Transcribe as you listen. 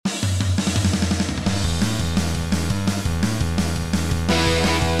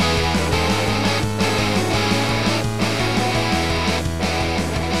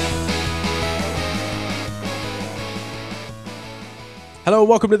Hello and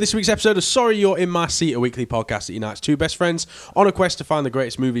welcome to this week's episode of Sorry You're in My Seat, a weekly podcast that unites two best friends on a quest to find the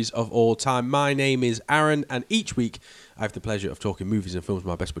greatest movies of all time. My name is Aaron, and each week I have the pleasure of talking movies and films with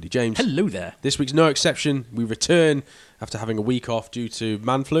my best buddy James. Hello there. This week's no exception. We return after having a week off due to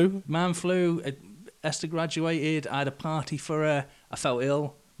man flu. Esther graduated. I had a party for her. I felt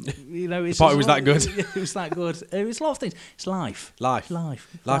ill. You know, The party was that good. It was that good. It was a lot of things. It's life. Life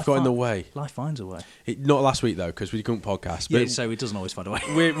got in the way. Life finds a way. Not last week though, because we couldn't podcast. Yeah, so it doesn't always find a way.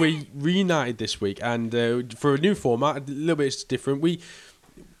 We reunited this week, and for a new format, a little bit different.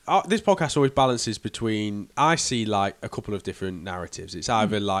 This podcast always balances between, I see like a couple of different narratives. It's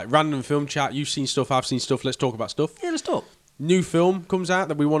either like random film chat, you've seen stuff, I've seen stuff, let's talk about stuff. Yeah, let's talk. New film comes out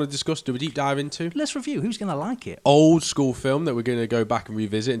that we want to discuss, do a deep dive into. Let's review. Who's going to like it? Old school film that we're going to go back and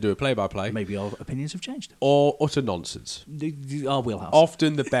revisit and do a play-by-play. Maybe our opinions have changed. Or utter nonsense. Our wheelhouse.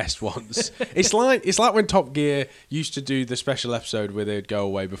 Often the best ones. It's like when Top Gear used to do the special episode where they'd go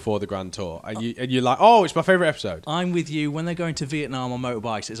away before the Grand Tour, and you're like, oh, it's my favourite episode. I'm with you. When they're going to Vietnam on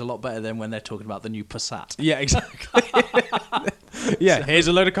motorbikes, it's a lot better than when they're talking about the new Passat. Yeah, exactly. Yeah, here's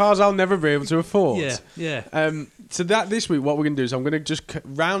a load of cars I'll never be able to afford. Yeah. So this week, what we're going to do is I'm going to just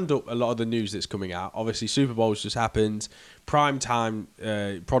round up a lot of the news that's coming out. Obviously, Super Bowl's just happened. Prime time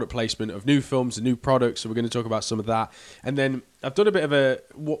product placement of new films and new products. So we're going to talk about some of that. And then I've done a bit of a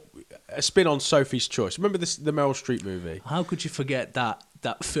spin on Sophie's Choice. Remember the Meryl Streep movie? How could you forget that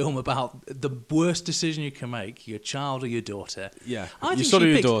film about the worst decision you can make, your child or your daughter? Yeah, your son or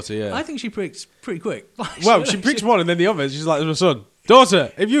your daughter, yeah. I think she picks pretty quick. Well, she picks one and then the other. She's like, my son.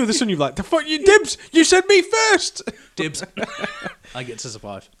 Daughter, if you were the son, you'd be like, the fuck you dibs? You said me first. Dibs. I get to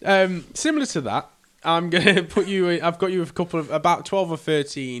survive. Similar to that, I'm gonna put you. I've got you a couple of about 12 or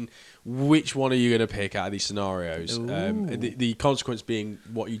 13. Which one are you gonna pick out of these scenarios? The consequence being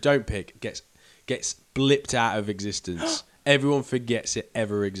what you don't pick gets blipped out of existence. Everyone forgets it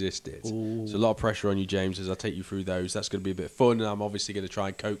ever existed. Ooh. So a lot of pressure on you, James, as I take you through those. That's going to be a bit of fun, and I'm obviously going to try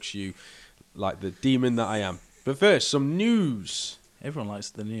and coax you like the demon that I am. But first, some news. Everyone likes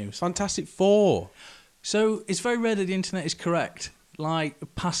the news. Fantastic Four. So it's very rare that the internet is correct. Like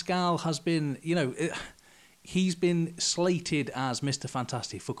Pascal has been, he's been slated as Mr.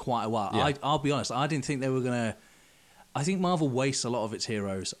 Fantastic for quite a while. Yeah. I'll be honest, I didn't think they were going to. I think Marvel wastes a lot of its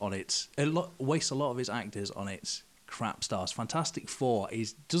heroes on wastes a lot of its actors on its crap stars. Fantastic Four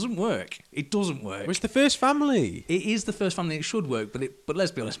doesn't work. It doesn't work. It's the first family. It is the first family. It should work, but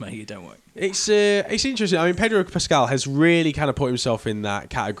let's be honest, mate, it don't work. It's interesting. I mean, Pedro Pascal has really kind of put himself in that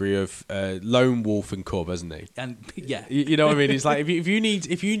category of lone wolf and cub, hasn't he? And yeah, you know what I mean. It's like if you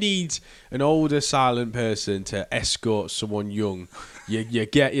need an older silent person to escort someone young, you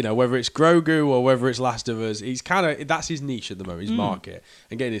get whether it's Grogu or whether it's Last of Us. He's that's his niche at the moment. His market,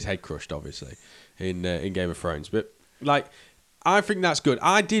 and getting his head crushed, obviously, in Game of Thrones, but. Like, I think that's good.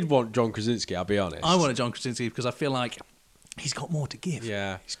 I did want John Krasinski, I'll be honest. I wanted John Krasinski because I feel like he's got more to give.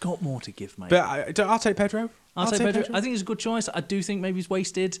 Yeah. He's got more to give, mate. But I'll take Pedro. I'll take Pedro. I think it's a good choice. I do think maybe he's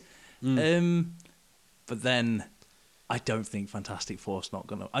wasted. But then I don't think Fantastic Four's not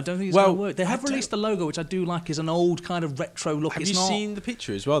going to... I don't think it's going to work. They have released the logo, which I do like, is an old kind of retro look. Have you seen the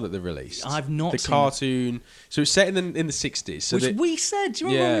picture as well that they've released? I've not seen the cartoon. So it's set in the 60s. So which we said. Do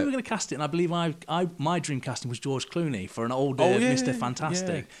you remember when we were going to cast it? And I believe my dream casting was George Clooney for an older Mr.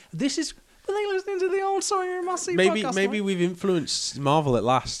 Fantastic. Yeah. This is... Are they listening to the old Sorry You're in My Seat podcast? Maybe we've influenced Marvel at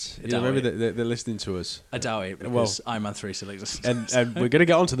last. Maybe they're listening to us. I doubt it, because Iron Man 3 still exists. And we're going to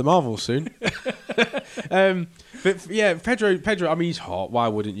get onto the Marvel soon. But yeah, Pedro, I mean, he's hot. Why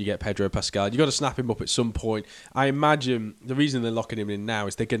wouldn't you get Pedro Pascal? You've got to snap him up at some point. I imagine the reason they're locking him in now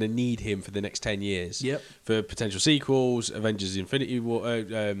is they're going to need him for the next 10 years. Yep. For potential sequels, Avengers Infinity War,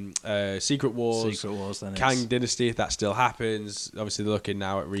 Secret Wars, then Kang Dynasty, if that still happens. Obviously, they're looking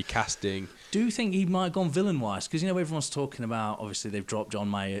now at recasting. Do you think he might have gone villain-wise? Because, everyone's talking about, obviously, they've dropped John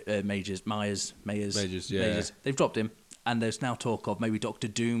Majors. They've dropped him. And there's now talk of maybe Doctor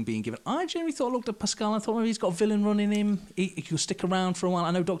Doom being given... I genuinely looked at Pascal and thought maybe he's got a villain running him. He could stick around for a while. I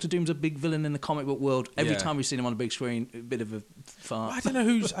know Doctor Doom's a big villain in the comic book world. Every time we've seen him on a big screen, a bit of a fart. I don't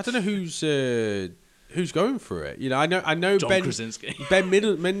know who's going for it. I know John Krasinski. Ben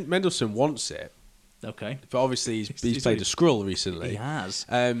Mendelsohn wants it. Okay. But obviously he's played a Skrull recently. He has.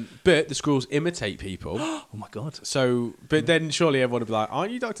 But the Skrulls imitate people. Oh my God. So, but then surely everyone would be like,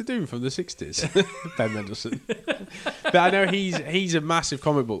 aren't you Doctor Doom from the 60s? Ben Mendelsohn. But I know he's a massive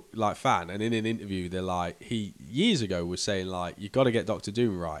comic book fan, and in an interview they're like, he years ago was saying like, you've got to get Doctor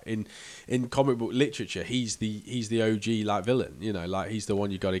Doom right. In comic book literature, he's the OG villain, he's the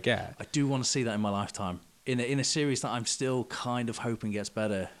one you got to get. I do want to see that in my lifetime. in a series that I'm still kind of hoping gets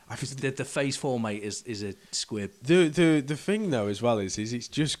better. The Phase 4 mate is a squib. The thing though as well is it's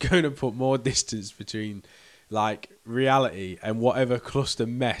just going to put more distance between like reality and whatever cluster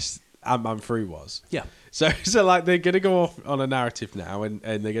mess Ant-Man 3 was. Yeah. So like they're going to go off on a narrative now and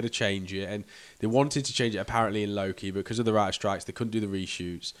they're going to change it, and they wanted to change it apparently in Loki, but because of the writer strikes they couldn't do the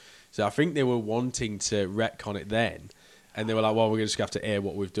reshoots. So I think they were wanting to retcon it then, and they were like, well, we're just going to have to air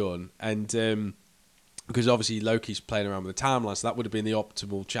what we've done. And because obviously Loki's playing around with the timeline, so that would have been the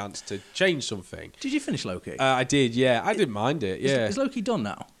optimal chance to change something. Did you finish Loki? I did, yeah. I didn't mind it, yeah. Is Loki done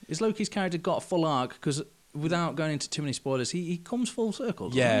now? Is Loki's character got a full arc? Because without going into too many spoilers, he comes full circle.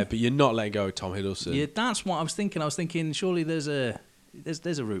 Yeah, but you're not letting go of Tom Hiddleston. Yeah, that's what I was thinking. I was thinking surely there's a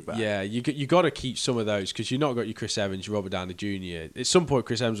route back. Yeah, you got to keep some of those because you've not got your Chris Evans, your Robert Downey Jr. At some point,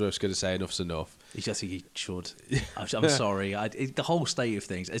 Chris Hemsworth's going to say enough's enough. I think he should. I'm sorry. The whole state of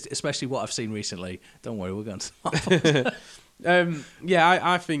things, especially what I've seen recently. Don't worry, we're going to.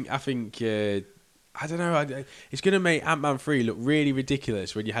 I think. I don't know. It's going to make Ant-Man 3 look really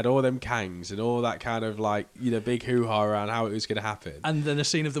ridiculous when you had all them Kangs and all that kind of like big hoo-ha around how it was going to happen. And then a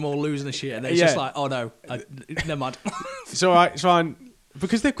scene of them all losing the shit, and it's just like, oh no, never mind. It's all right. It's fine.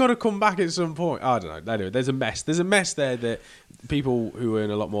 Because they've got to come back at some point. I don't know. Anyway, there's a mess. There's a mess there that people who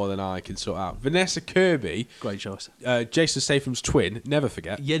earn a lot more than I can sort out. Vanessa Kirby. Great choice. Jason Statham's twin. Never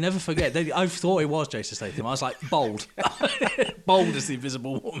forget. Yeah, never forget. I thought it was Jason Statham. I was like, bold. Bold as the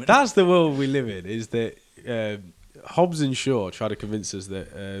Invisible Woman. That's the world we live in, is that Hobbs and Shaw try to convince us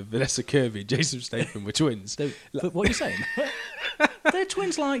that Vanessa Kirby and Jason Statham were twins. But what are you saying? They're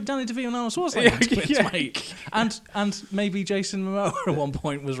twins like Danny DeVito and Arnold Schwarzenegger twins, mate. And maybe Jason Momoa at one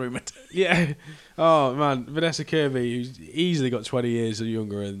point was rumoured. Yeah. Oh, man. Vanessa Kirby, who's easily got 20 years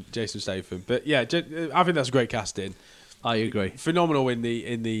younger than Jason Statham. But yeah, I think that's great casting. I agree. Phenomenal in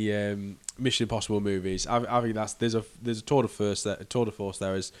the Mission Impossible movies. I think there's a tour de force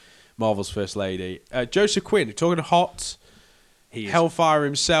there as Marvel's First Lady. Joseph Quinn, talking hot. Hellfire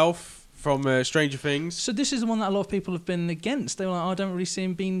himself. From Stranger Things. So this is the one that a lot of people have been against. They were like, I don't really see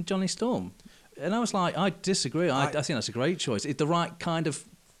him being Johnny Storm. And I was like, I disagree. I think that's a great choice. It's the right kind of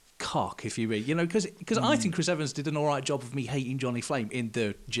cock, if you read. Because I think Chris Evans did an all right job of me hating Johnny Flame in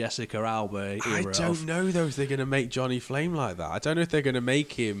the Jessica Alba era. I don't know, though, if they're going to make Johnny Flame like that. I don't know if they're going to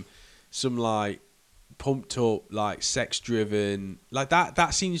make him some, like, pumped up, like, sex-driven. Like,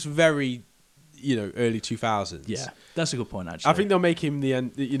 that seems very... early 2000s. Yeah, that's a good point. Actually, I think they'll make him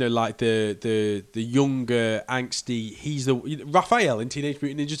like the younger, angsty. He's the Raphael in Teenage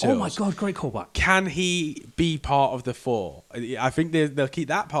Mutant Ninja Turtles. Oh my god, great callback! Can he be part of the four? I think they'll keep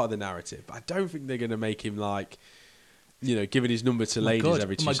that part of the narrative, but I don't think they're going to make him like, giving his number to ladies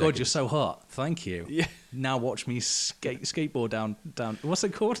every 2 seconds. Oh my god, you're so hot! Thank you. Yeah. Now watch me skateboard down. What's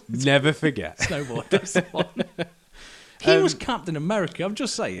it called? Never forget. Snowboard. That's the one. He was Captain America. I'm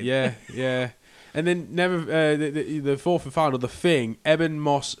just saying. Yeah. And then the fourth and final, The Thing, Eben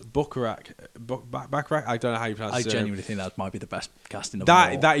Moss Baccarat. I don't know how you pronounce it. I genuinely think that might be the best casting of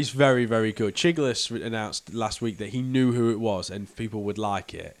all. That is very, very good. Chiglis announced last week that he knew who it was and people would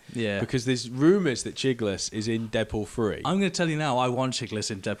like it. Yeah. Because there's rumours that Chiglis is in Deadpool 3. I'm going to tell you now, I want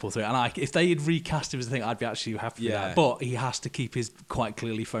Chiglis in Deadpool 3. And if they had recast him as a thing, I'd be actually happy with that. But he has to keep his quite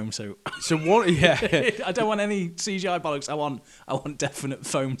clearly foam suit. So what? Yeah. I don't want any CGI bollocks. I want definite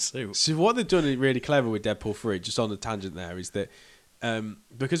foam suit. So what they've done really clever with Deadpool 3, just on the tangent there, is that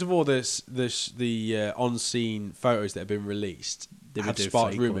because of all the on-scene photos that have been released have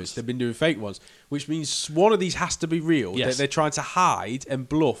sparked rumours. They've been doing fake ones, which means one of these has to be real. Yes. They're trying to hide and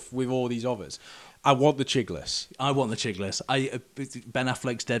bluff with all these others. I want the Chiglis. Ben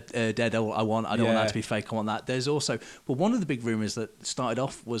Affleck's Daredevil. I don't want that to be fake. I want that. There's also, but one of the big rumours that started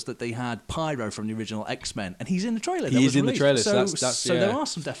off was that they had Pyro from the original X-Men, and he's in the trailer. He is in the trailer. So there are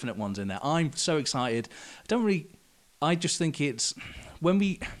some definite ones in there. I'm so excited. I just think it's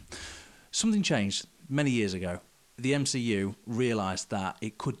something changed many years ago. The MCU realised that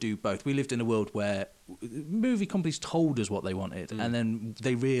it could do both. We lived in a world where movie companies told us what they wanted, and then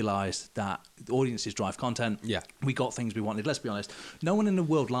they realised that audiences drive content. Yeah. We got things we wanted. Let's be honest, no one in the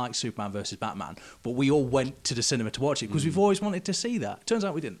world likes Superman versus Batman, but we all went to the cinema to watch it because we've always wanted to see that. Turns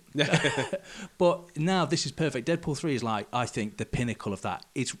out we didn't. But now this is perfect. Deadpool 3 is like, I think, the pinnacle of that.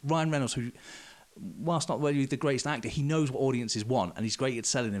 It's Ryan Reynolds who... whilst not really the greatest actor, he knows what audiences want, and he's great at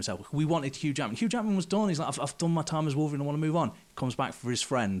selling himself. We wanted Hugh Jackman. Hugh Jackman was done. He's like, I've done my time as Wolverine. I want to move on. Comes back for his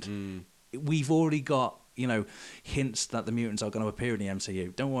friend. We've already got hints that the mutants are going to appear in the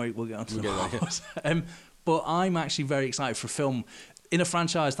MCU. Don't worry, we'll get on to that. But I'm actually very excited for a film. in a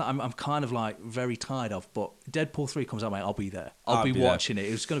franchise that I'm kind of like very tired of, but Deadpool 3 comes out, mate, I'll be there. I'll be watching it.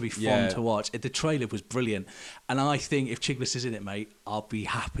 It's going to be fun to watch. The trailer was brilliant. And I think if Chiglis is in it, mate, I'll be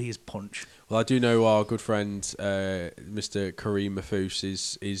happy as punch. Well, I do know our good friend, Mr. Kareem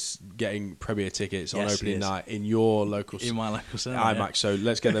Mahfouz, is getting premiere tickets on opening night in your local in my local cinema, IMAX, so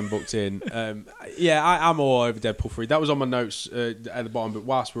let's get them booked in. I'm all over Deadpool 3. That was on my notes at the bottom, but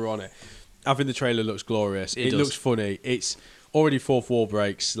whilst we're on it, I think the trailer looks glorious. It looks funny. It's already fourth wall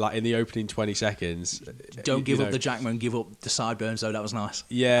breaks, like in the opening 20 seconds. Don't give up the Jackman, give up the sideburns, though. That was nice.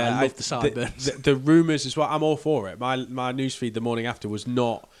 Yeah. I love the sideburns. The rumours as well, I'm all for it. My newsfeed the morning after was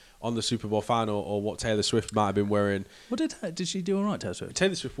not on the Super Bowl final or what Taylor Swift might have been wearing. What did she do all right, Taylor Swift?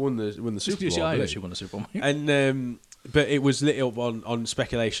 Taylor Swift won the Super Bowl. She won the Super Bowl. And, but it was lit up on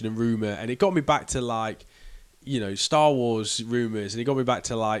speculation and rumour, and it got me back to like, Star Wars rumours, and it got me back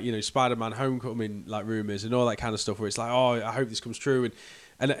to like, Spider-Man Homecoming like rumours and all that kind of stuff where it's like, oh, I hope this comes true.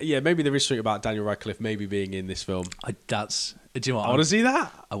 And maybe there is something about Daniel Radcliffe maybe being in this film. Do you know what? I want to see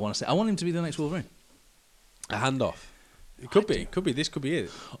that. I want him to be the next Wolverine. A handoff. It could be. This could be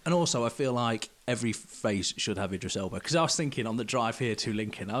it. And also, I feel like every face should have Idris Elba. Because I was thinking on the drive here to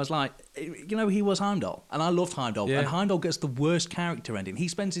Lincoln, I was like, he was Heimdall. And I loved Heimdall. Yeah. And Heimdall gets the worst character ending. He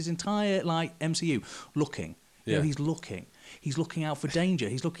spends his entire MCU looking. He's looking. He's looking out for danger.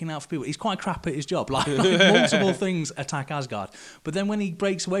 He's looking out for people. He's quite crap at his job. Like multiple things attack Asgard. But then when he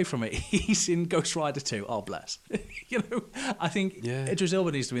breaks away from it, he's in Ghost Rider 2. Oh, bless. I think Idris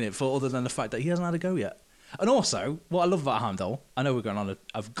Elba needs to be in it for other than the fact that he hasn't had a go yet. And also, what I love about Heimdall, I know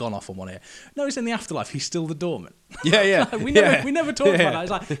I've gone off on one here. No, he's in the afterlife. He's still the doorman. Yeah. Like, we never talked about that.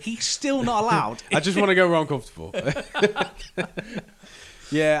 It's like, he's still not allowed. I just want to go where I'm comfortable.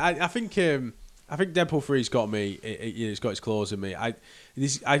 I think Deadpool 3's got me. It's got its claws in me. I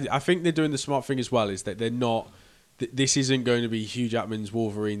think they're doing the smart thing as well. Is that they're not. This isn't going to be Hugh Jackman's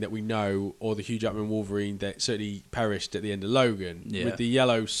Wolverine that we know, or the Hugh Jackman Wolverine that certainly perished at the end of Logan. Yeah. With the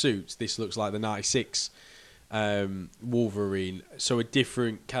yellow suits, this looks like the '96 Wolverine. So a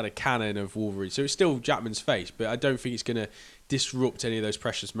different kind of canon of Wolverine. So it's still Jackman's face, but I don't think it's going to disrupt any of those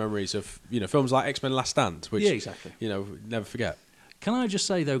precious memories of films like X-Men: Last Stand, which never forget. Can I just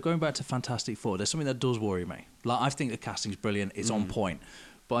say, though, going back to Fantastic Four, there's something that does worry me. Like, I think the casting's brilliant. It's on point.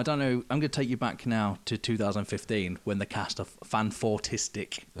 But I don't know, I'm going to take you back now to 2015 when the cast of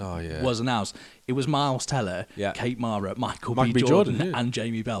Fanfortistic was announced. It was Miles Teller, Kate Mara, Michael B. Jordan and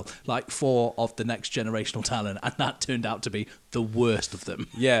Jamie Bell. Like 4 of the next generational talent, and that turned out to be the worst of them.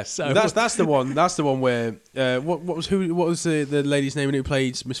 Yeah, so that's the one. That's the one where what was the lady's name who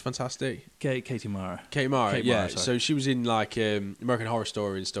played Miss Fantastic? Katie Mara. Kate Mara. So she was in like American Horror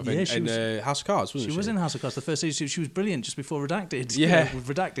Story and stuff, and House of Cards, wasn't she? She was in House of Cards. The first season, she was brilliant just before Redacted. Yeah, with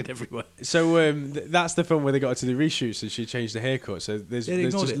Redacted everywhere. So that's the film where they got to the reshoots and she changed the haircut. So there's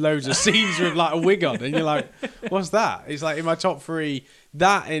just loads of scenes with like a wig on, and you're like, what's that? It's like in my top 3.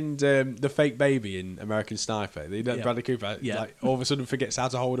 That and the fake baby in American Sniper. Bradley Cooper like all of a sudden forgets how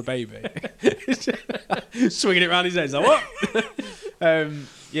to hold a baby, swinging it around his head. He's like, what?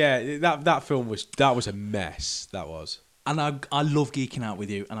 That film was a mess. That was. And I love geeking out with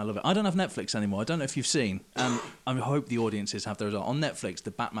you, and I love it. I don't have Netflix anymore. I don't know if you've seen, and I hope the audiences have those on Netflix.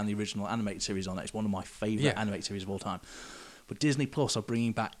 The Batman, the original animated series on it. It's one of my favourite animated series of all time. But Disney Plus are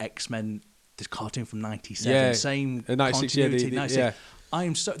bringing back X-Men, this cartoon from '97. Same 96, continuity. 96. I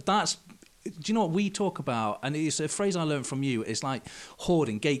am so. That's. Do you know what we talk about? And it's a phrase I learned from you. It's like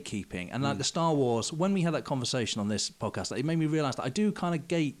hoarding, gatekeeping. And like the Star Wars, when we had that conversation on this podcast, it made me realise that I do kind of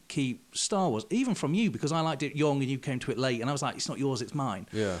gatekeep Star Wars, even from you, because I liked it young and you came to it late. And I was like, it's not yours, it's mine.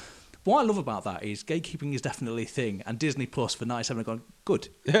 Yeah. What I love about that is gatekeeping is definitely a thing. And Disney Plus for 97 have gone, good.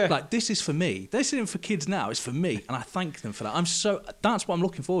 Like, this is for me. This isn't for kids now, it's for me. And I thank them for that. That's what I'm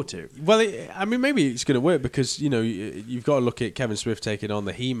looking forward to. Well, maybe it's going to work because, you've got to look at Kevin Smith taking on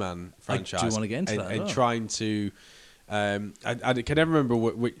the He-Man franchise. I do want to get into that. And trying to... I can never remember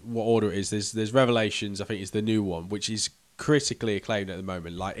what order it is. There's Revelations, I think is the new one, which is critically acclaimed at the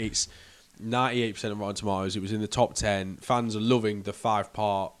moment. Like, it's 98% of Rotten Tomatoes. It was in the top 10. Fans are loving the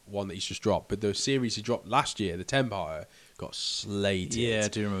 5-part one that he's just dropped. But the series he dropped last year, the 10-parter, got slated. Yeah, I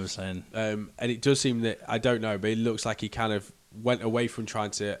do remember saying. And it does seem that, I don't know, but it looks like he kind of went away from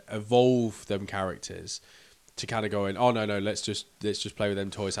trying to evolve them characters to kind of going, oh, no, let's just play with them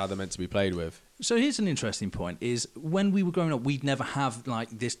toys how they're meant to be played with. So here's an interesting point, is when we were growing up, we'd never have like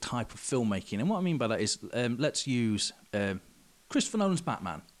this type of filmmaking. And what I mean by that is, let's use... Christopher Nolan's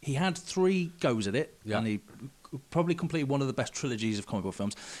Batman. He had 3 goes at it, Yeah. and he probably completed one of the best trilogies of comic book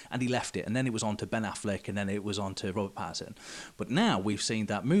films, and he left it. And then it was on to Ben Affleck, and then it was on to Robert Pattinson. But now we've seen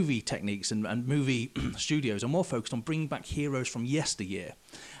that movie techniques and movie studios are more focused on bringing back heroes from yesteryear.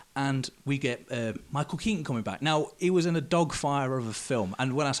 And we get Michael Keaton coming back. Now, he was in a dogfire of a film.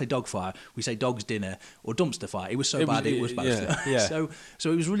 And when I say dogfire, we say dog's dinner or dumpster fire. It was so bad, it was both. Yeah. So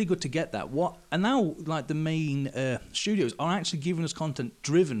it was really good to get that. And now, like, the main studios are actually giving us content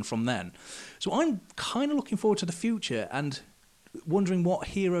driven from then. So I'm kind of looking forward to the future and wondering what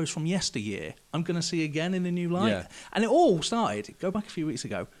heroes from yesteryear I'm going to see again in a new light. Yeah. And it all started, go back a few weeks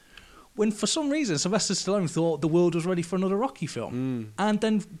ago, when for some reason Sylvester Stallone thought the world was ready for another Rocky film, and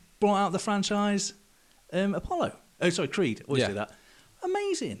then brought out the franchise Creed. Always do that.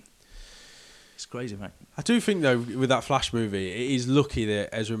 Amazing. It's crazy, mate. I do think, though, with that Flash movie, it is lucky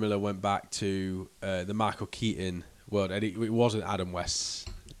that Ezra Miller went back to the Michael Keaton world, and it wasn't Adam West's.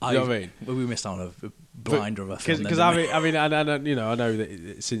 You know what I mean? Well, we missed out on a blinder of a film. Because I know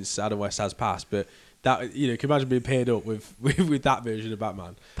that since Adam West has passed, but that, you know, can you imagine being paired up with that version of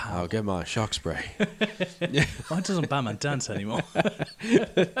Batman? I'll get my shock spray. Why doesn't Batman dance anymore?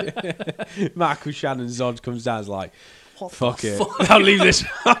 Michael Shannon Zod comes down and is like, What fuck the it. fuck? I'll leave this.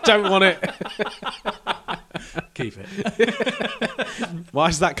 I don't want it. Keep it. Why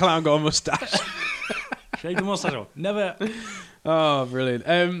has that clown got a moustache? Shave the moustache off. Never. Oh, brilliant.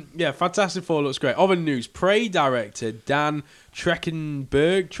 Yeah, Fantastic Four looks great. Other news, Prey director Dan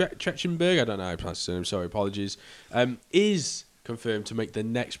Trachtenberg, I don't know how to pronounce his name, sorry, apologies, is confirmed to make the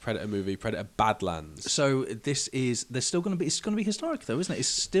next Predator movie, Predator Badlands. So it's still going to be historic though, isn't it? It's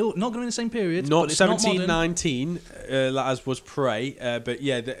still not going to be in the same period. Not but it's 1719, as was Prey, but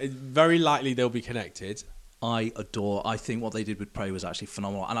yeah, very likely they'll be connected. I think what they did with Prey was actually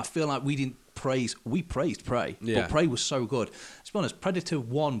phenomenal, and I feel like we praised Prey, Yeah. but Prey was so good. To be honest, Predator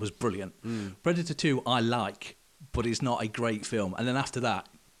 1 was brilliant. Predator 2 I like, but it's not a great film. And then after that,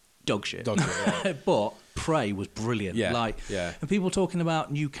 dog shit. Yeah. But Prey was brilliant. Yeah. And people talking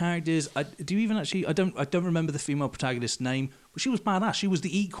about new characters. I don't remember the female protagonist's name, but she was badass. She was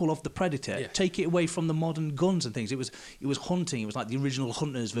the equal of the Predator. Yeah. Take it away from the modern guns and things. It was hunting. It was like the original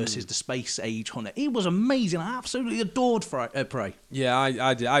hunters versus the space age hunter. It was amazing. I absolutely adored Prey. Yeah,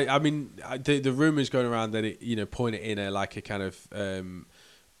 I did. I mean, the rumours going around that it, you know, point it in a kind of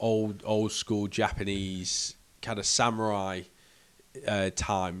old school Japanese kind of samurai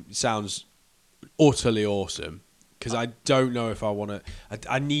time sounds utterly awesome. Because I don't know if I want to.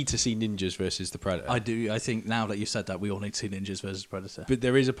 I need to see ninjas versus the Predator. I do. I think now that you said that, we all need to see ninjas versus Predator. But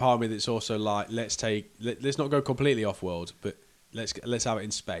there is a part of me that's also like, let's not go completely off world, but let's have it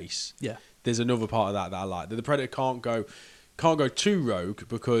in space. Yeah. There's another part of that I like. That the Predator can't go too rogue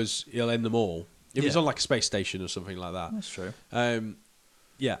because he'll end them all. If it's on like a space station or something like that. That's true.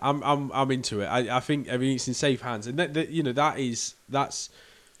 Yeah, I'm into it. I think it's in safe hands, and that's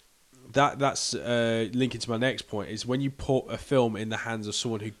linking to my next point is when you put a film in the hands of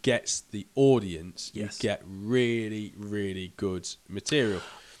someone who gets the audience, you get really, really good material.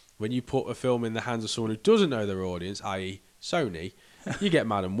 When you put a film in the hands of someone who doesn't know their audience, i.e. Sony, you get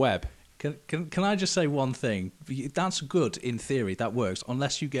Madam Web. Can I just say one thing? That's good in theory. That works,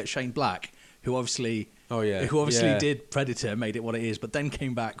 unless you get Shane Black, who obviously did Predator, made it what it is, but then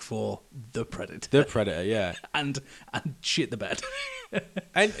came back for The Predator. The Predator, yeah. and shit the bed.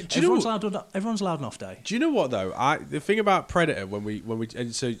 And everyone's allowed an off day. Do you know what though? The thing about Predator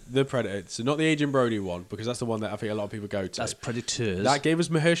so The Predator, so not the Adrian Brody one, because that's the one that I think a lot of people go to. That's Predators. That gave us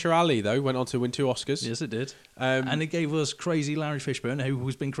Mahershala Ali though, went on to win 2 Oscars. Yes, it did. And it gave us crazy Larry Fishburne,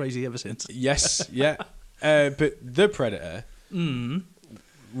 who's been crazy ever since. Yes, yeah. But The Predator,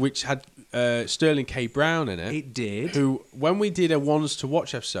 which had Sterling K. Brown in it. It did. Who, when we did a ones to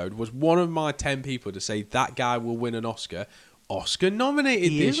watch episode, was one of my 10 people to say that guy will win an Oscar. Oscar nominated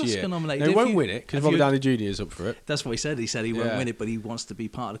this year. Oscar nominated. They won't win it because Robert Downey Jr. is up for it. That's what he said. He said he won't win it, but he wants to be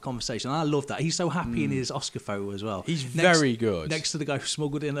part of the conversation. And I love that. He's so happy in his Oscar photo as well. He's very good. Next to the guy who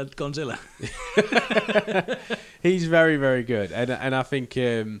smuggled in a Godzilla. He's very, very good. And I think...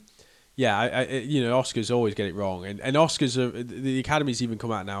 Oscars always get it wrong, and Oscars the Academy's even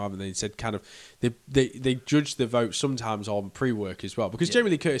come out now, haven't they? Said kind of they judge the vote sometimes on pre-work as well, because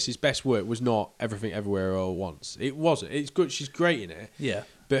Jamie Lee Curtis's best work was not Everything Everywhere All at Once. It wasn't. It's good. She's great in it. Yeah.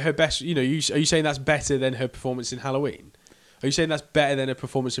 But her best, are you saying that's better than her performance in Halloween? Are you saying that's better than her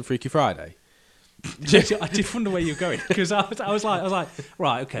performance in Freaky Friday? I did wonder where you're going, because I was like,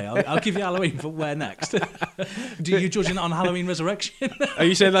 right, okay, I'll give you Halloween, but where next? Do you judging that on Halloween Resurrection? Are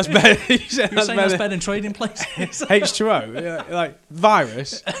you saying that's better? You're saying that's better than Trading Places? H2O, like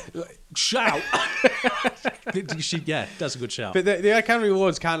virus. shout. Yeah, that's a good shout. But the Academy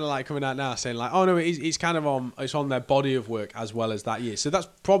Awards kind of like coming out now saying like, oh no, it's kind of on their body of work as well as that year. So that's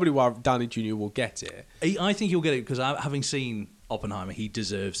probably why Downey Jr. will get it. I think he'll get it because having seen Oppenheimer, he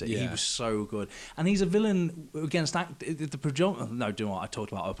deserves it. Yeah. He was so good, and he's a villain against no, do you know what? I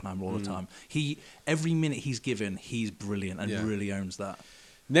talked about Oppenheimer all the time. Every minute he's given, he's brilliant and really owns that.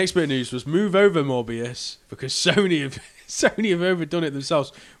 Next bit of news was move over, Morbius, because Sony have overdone it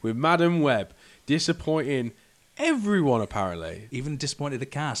themselves with Madam Web, disappointing everyone apparently. Even disappointed the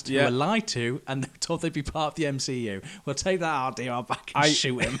cast who were lied to and told they'd be part of the MCU. We'll take that RDR back and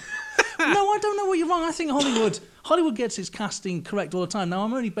shoot him. No, I don't know what you're wrong. I think Hollywood gets its casting correct all the time. Now,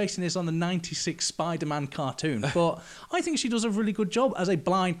 I'm only basing this on the 96 Spider-Man cartoon, but I think she does a really good job as a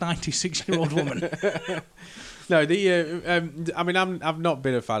blind 96-year-old woman. No, I mean, I've not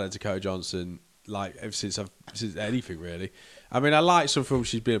been a fan of Dakota Johnson like ever since anything really. I mean, I like some films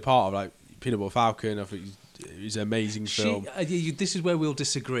she's been a part of, like Peanut Butter Falcon. I think it's an amazing film. This is where we'll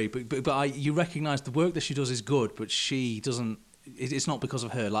disagree, but you recognise the work that she does is good, but she doesn't. It's not because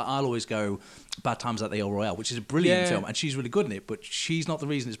of her. Like I'll always go Bad Times at the El Royale, which is a brilliant film, and she's really good in it. But she's not the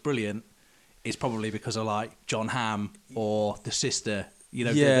reason it's brilliant. It's probably because of like John Hamm or the sister. You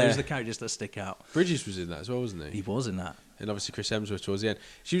know, those are the characters that stick out. Bridges was in that as well, wasn't he? He was in that. And obviously Chris Hemsworth towards the end.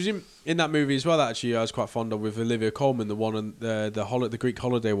 She was in that movie as well that actually I was quite fond of with Olivia Colman, the one on the Greek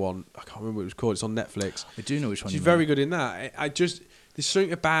holiday one. I can't remember what it was called. It's on Netflix. I do know which one. She's very good in that. There's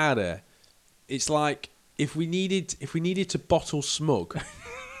something about her. It's like if we needed to bottle smug,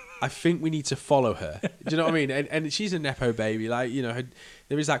 I think we need to follow her. Do you know what I mean? And she's a nepo baby. Like, you know,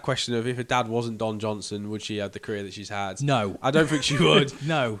 there is that question of if her dad wasn't Don Johnson, would she have the career that she's had? No, I don't think she would.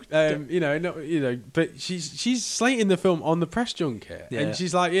 No, but she's slating the film on the press junket, and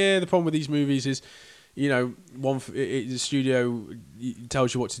she's like, the problem with these movies is, you know, the studio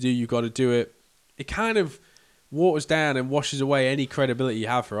tells you what to do, you've got to do it. It kind of waters down and washes away any credibility you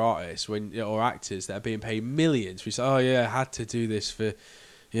have for artists or actors that are being paid millions. We say, I had to do this for.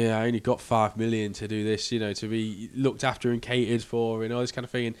 Yeah, I only got $5 million to do this, you know, to be looked after and catered for and all this kind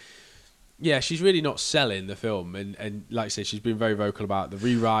of thing. And yeah, she's really not selling the film. And like I said, she's been very vocal about the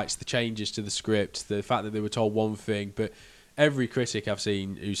rewrites, the changes to the script, the fact that they were told one thing. But every critic I've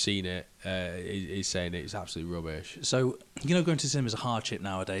seen who's seen it is saying it's absolutely rubbish. So, you know, going to cinema is a hardship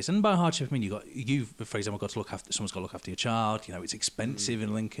nowadays. And by hardship, I mean, you've, for example, someone's got to look after your child. You know, it's expensive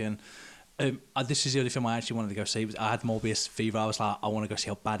in Lincoln. This is the only film I actually wanted to go see. I had Morbius fever. I was like, I want to go see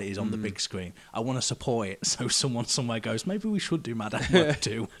how bad it is on the big screen. I want to support it. So someone somewhere goes, maybe we should do Mad Web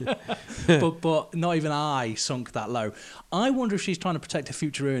 2. but not even I sunk that low. I wonder if she's trying to protect her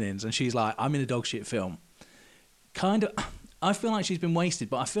future earnings and she's like, I'm in a dog shit film. Kind of, I feel like she's been wasted,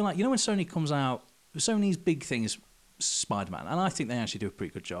 but I feel like, you know, when Sony comes out, Sony's big thing is Spider-Man, and I think they actually do a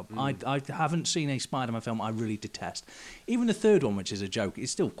pretty good job. I haven't seen a Spider-Man film I really detest. Even the third one, which is a joke,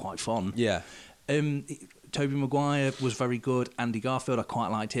 it's still quite fun. Yeah. Tobey Maguire was very good. Andy Garfield, I quite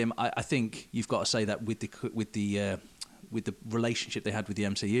liked him. I think you've got to say that with the relationship they had with the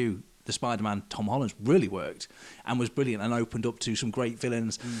MCU, the Spider-Man Tom Holland really worked and was brilliant and opened up to some great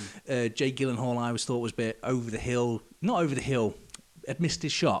villains. Jake Gyllenhaal I always thought was a bit not over the hill. Had missed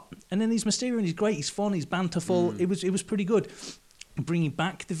his shot, and then he's Mysterio and he's great, he's fun, he's banterful. It was pretty good. Bringing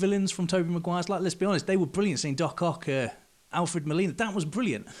back the villains from Tobey Maguire's, like, let's be honest, they were brilliant. Seeing Doc Ock, Alfred Molina, that was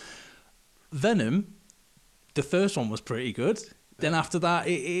brilliant. Venom, the first one was pretty good. Then after that,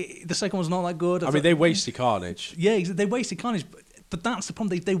 the second one's not that good. I mean, they wasted Carnage. Yeah, they wasted Carnage, but that's the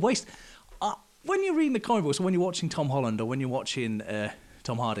problem. They waste. When you're reading the comic books, or when you're watching Tom Holland, or when you're watching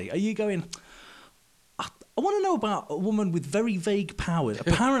Tom Hardy, are you going, I want to know about a woman with very vague powers.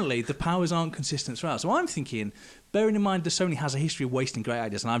 Apparently, the powers aren't consistent throughout. So I'm thinking, bearing in mind that Sony has a history of wasting great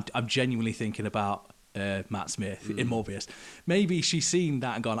actors, and I'm genuinely thinking about Matt Smith in Morbius. Maybe she's seen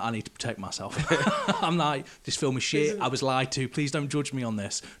that and gone, I need to protect myself. I'm like, this film is shit. I was lied to. Please don't judge me on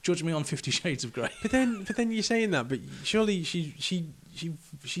this. Judge me on 50 Shades of Grey. But then you're saying that, but surely she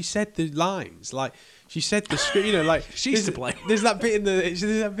said the lines, like she said the script. You know, like she's to blame. There's that bit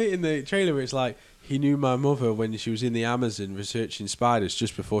in the trailer where it's like, he knew my mother when she was in the Amazon researching spiders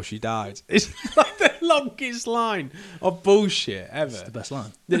just before she died. It's like the longest line of bullshit ever. It's the best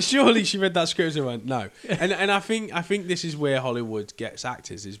line. Surely she read that script and went, no. And I think this is where Hollywood gets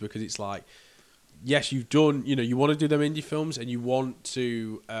actors, is because it's like, yes, you've done, you know, you want to do them indie films and you want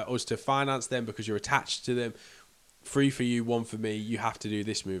to us to finance them because you're attached to them. Free for you, one for me. You have to do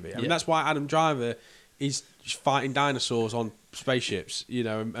this movie. I mean, that's why Adam Driver is fighting dinosaurs on spaceships, you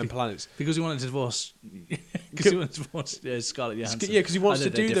know, and planets. Because he wanted to divorce. Because he wanted to divorce Scarlett Johansson. Yeah, because he wants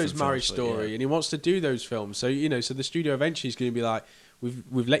to do those Marriage Story, and he wants to do those films. So, you know, so the studio eventually is going to be like,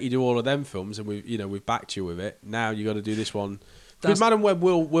 we've let you do all of them films, and we've backed you with it. Now you got to do this one because Madam Web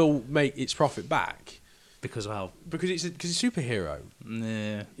will make its profit back because it's a superhero.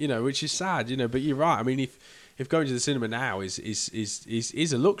 Yeah, which is sad. But you're right. I mean, if going to the cinema now is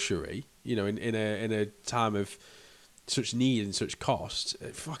a luxury, in a time of such need and such cost,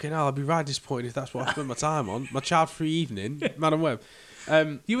 fucking hell, I'd be right disappointed if that's what I spend my time on. My child-free evening, Madam Web.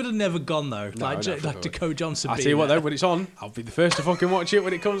 You would have never gone though, No, like Dakota Johnson. I tell you what though, when it's on, I'll be the first to fucking watch it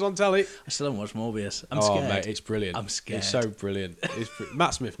when it comes on telly. I still haven't watched Morbius. I'm scared. Mate, it's brilliant. I'm scared. It's so brilliant.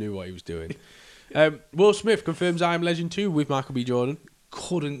 Matt Smith knew what he was doing. Will Smith confirms I Am Legend 2 with Michael B. Jordan.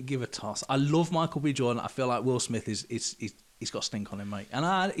 Couldn't give a toss. I love Michael B. Jordan. I feel like Will Smith he's got stink on him, mate.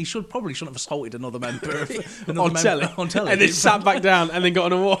 And he shouldn't have assaulted another member on telly, and then sat back down and then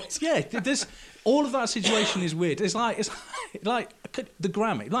got an award. Yeah, all of that situation is weird. It's like the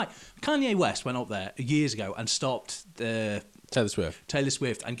Grammy. Like Kanye West went up there years ago and stopped Taylor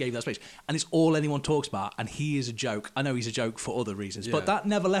Swift and gave that speech, and it's all anyone talks about, and he is a joke. I know he's a joke for other reasons, but that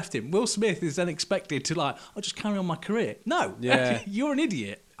never left him. Will Smith is then expected to I'll just carry on my career. No, you're an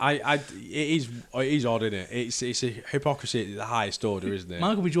idiot. It is odd, isn't it? It's a hypocrisy at the highest order, isn't it?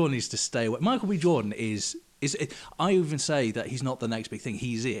 Michael B. Jordan needs to stay away. Michael B. Jordan is I even say that he's not the next big thing.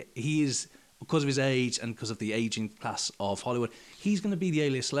 He's it. He is, because of his age and because of the aging class of Hollywood, he's going to be the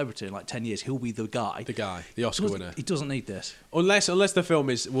A-list celebrity in like 10 years. He'll be the guy. The Oscar winner. He doesn't need this. Unless the film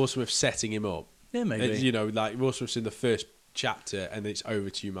is Will Smith setting him up. Yeah, maybe. Like Will Smith's in the first chapter and then it's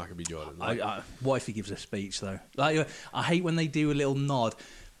over to you, Michael B. Jordan. What if he gives a speech, though? Like, I hate when they do a little nod.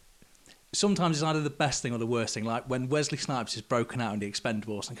 Sometimes it's either the best thing or the worst thing. Like when Wesley Snipes is broken out in The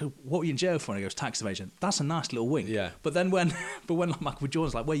Expendables, and go, "What were you in jail for?" And he goes, "Tax evasion." That's a nice little wink. Yeah. But then when like Michael B.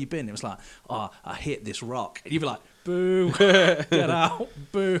 Jordan's like, "Where you been?" It was like, "Oh, I hit this rock." And you'd be like, "Boo, get out,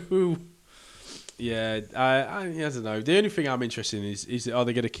 boo." Yeah, I don't know. The only thing I'm interested in is are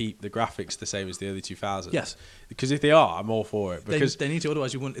they going to keep the graphics the same as the early 2000s? Yes. Because if they are, I'm all for it. Because they need to,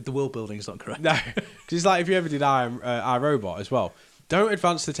 otherwise the world building is not correct. No, because it's like if you ever did iRobot as well. Don't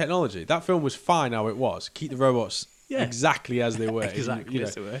advance the technology. That film was fine how it was. Keep the robots exactly as they were. Exactly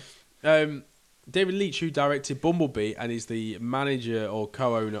as they were. David Leitch, who directed Bumblebee and is the manager or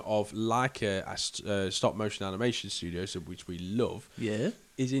co-owner of Leica, a stop-motion animation studio, which we love,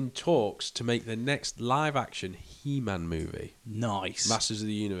 is in talks to make the next live-action He-Man movie. Nice. Masters of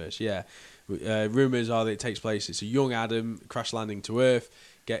the Universe, yeah. Rumours are that it takes place, it's a young Adam crash landing to Earth,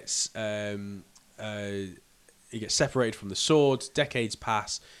 he gets separated from the Sword, decades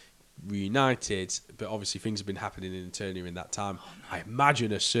pass, reunited, but obviously things have been happening in Eternia in that time. I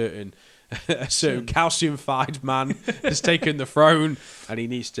imagine a certain calcium-fied man has taken the throne and he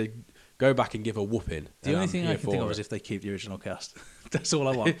needs to go back and give a whooping. The only thing I can think of is if they keep the original cast. That's all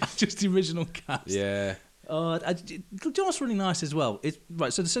I want. Just the original cast. Yeah. Do you know what's really nice as well?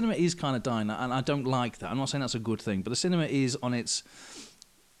 So the cinema is kind of dying, and I don't like that. I'm not saying that's a good thing, but the cinema is it's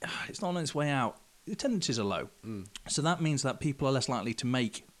not on its way out. The tendencies are low. So that means that people are less likely to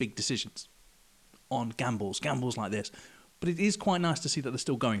make big decisions on gambles like this. But it is quite nice to see that they're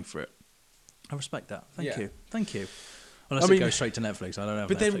still going for it. I respect that. Thank you. Unless it goes straight to Netflix. I don't know.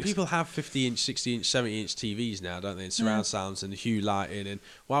 But then people have 50-inch, 60-inch, 70-inch TVs now, don't they? And surround sounds and hue lighting. And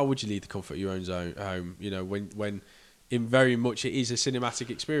why would you leave the comfort of your own home? When in very much it is a cinematic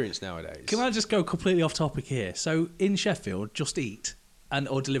experience nowadays. Can I just go completely off topic here? So in Sheffield, Just Eat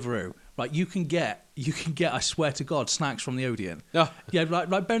or Deliveroo, right? You can get. I swear to God, snacks from the Odeon. Oh. Yeah, right.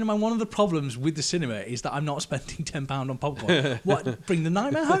 Bearing in mind, one of the problems with the cinema is that I'm not spending £10 on popcorn. What? Bring the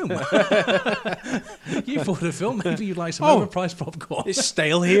nightmare home. You bought a film, maybe you'd like some overpriced popcorn. It's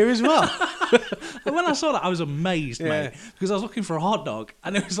stale here as well. And when I saw that, I was amazed, mate, because I was looking for a hot dog,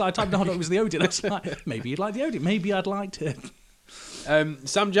 and it was like, I typed in hot dog, it was the Odeon. I was like, maybe you'd like the Odeon. Maybe I'd like to.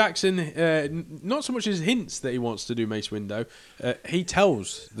 Sam Jackson, not so much as hints that he wants to do Mace Windu. He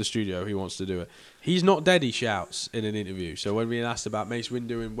tells the studio he wants to do it. He's not dead, he shouts in an interview. So when we asked about Mace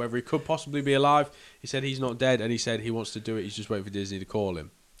Windu and whether he could possibly be alive, he said he's not dead, and he said he wants to do it. He's just waiting for Disney to call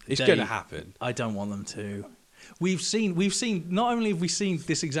him. It's going to happen. I don't want them to. We've seen. Not only have we seen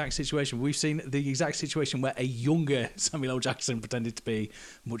this exact situation, we've seen the exact situation where a younger Samuel L. Jackson pretended to be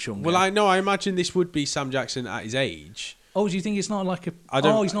much younger. Well, I imagine this would be Sam Jackson at his age. Oh, do you think it's not like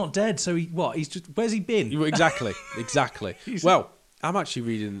he's not dead, so he's just, where's he been? Exactly. Well, I'm actually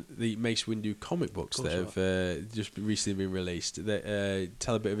reading the Mace Windu comic books that have just recently been released that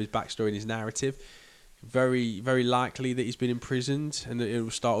tell a bit of his backstory and his narrative. Very, very likely that he's been imprisoned, and it will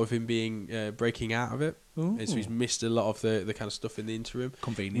start with him being breaking out of it. And so he's missed a lot of the kind of stuff in the interim.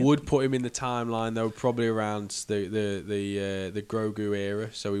 Convenient. Would put him in the timeline though, probably around the Grogu era.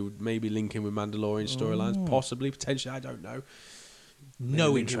 So he would maybe link him with Mandalorian storylines, possibly, potentially. I don't know.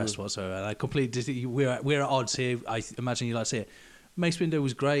 No interest whatsoever. I completely. We're at odds here. I imagine you like to see it. Mace Windu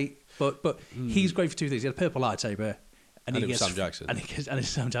was great, but he's great for two things. He had a purple lightsaber, and he gets Sam Jackson, and it's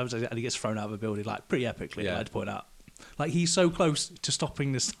Sam Jackson, and he gets thrown out of a building like pretty epically. I'd point out. Like, he's so close to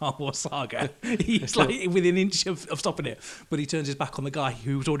stopping the Star Wars saga. He's like within an inch of stopping it. But he turns his back on the guy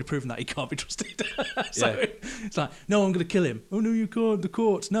who's already proven that he can't be trusted. It's like, no, I'm going to kill him. Oh, no, you can't. The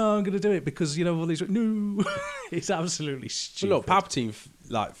courts. No, I'm going to do it because, all these... No. It's absolutely stupid. But look,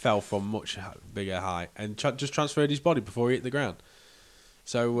 Palpatine fell from much bigger height and just transferred his body before he hit the ground.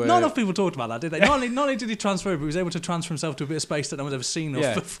 So not enough people talked about that, did they? Not only did he transfer, but he was able to transfer himself to a bit of space that no one's ever seen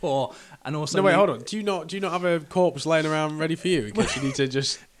before. And also, no, wait, hold on. Do you not have a corpse laying around ready for you in case you need to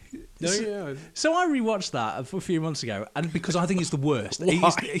just? So I rewatched that a few months ago, and because I think it's the worst.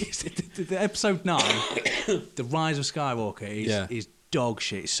 The episode 9, The Rise of Skywalker, is dog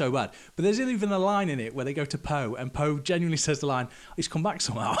shit. It's so bad. But there's even a line in it where they go to Poe, and Poe genuinely says the line, "He's come back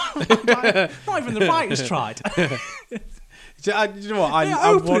somehow." Not even the writers tried. You know what?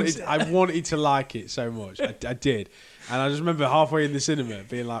 I wanted to like it so much. I did. And I just remember halfway in the cinema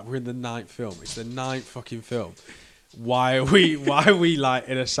being like, we're in the 9th film. It's the 9th fucking film. Why are we like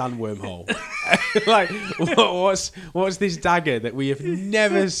in a sandworm hole? Like, what's this dagger that we have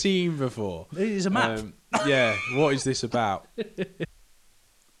never seen before? It is a map. What is this about?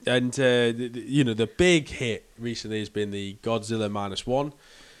 And the big hit recently has been the Godzilla -1.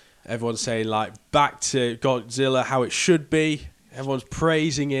 Everyone's saying, like, back to Godzilla, how it should be. Everyone's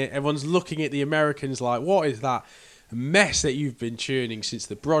praising it. Everyone's looking at the Americans like, what is that mess that you've been churning since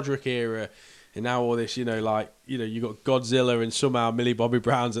the Broderick era? And now all this, you got Godzilla and somehow Millie Bobby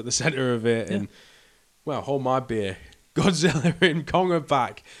Brown's at the centre of it. And, well, hold my beer. Godzilla and Kong are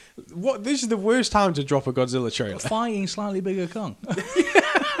back. This is the worst time to drop a Godzilla trailer. Fighting slightly bigger Kong.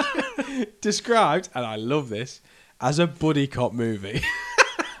 Described, and I love this, as a buddy cop movie.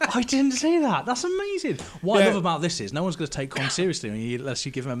 I didn't see that. That's amazing. What I love about this is no one's going to take Kong seriously unless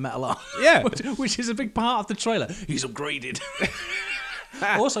you give him a metal arm. Yeah. Which is a big part of the trailer. He's upgraded.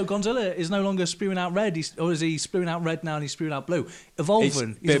 Also, Godzilla is no longer spewing out red. Or is he spewing out red now and he's spewing out blue?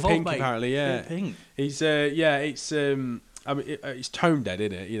 Evolving. He's evolved, pink, mate. Apparently, yeah. Bit pink. He's, it's tone dead,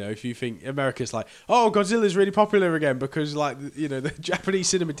 isn't it? If you think America's like, oh, Godzilla's really popular again because, like, the Japanese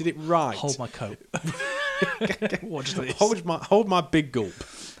cinema did it right. Hold my coat. Watch this. Hold my big gulp.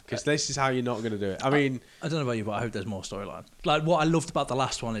 Because this is how you're not going to do it. I mean... I don't know about you, but I hope there's more storyline. Like, what I loved about the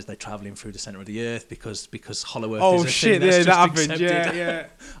last one is they're travelling through the centre of the earth because Hollow Earth is a thing that's just that happened. accepted. Yeah.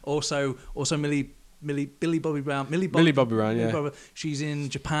 Also Millie Bobby Brown. Millie Bobby Brown, yeah. She's in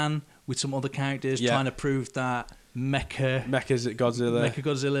Japan with some other characters trying to prove that Mecha's at Godzilla.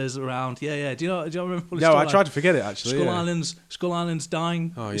 Godzilla's around. Yeah. Do you remember? No, I tried to forget it actually. Skull Island's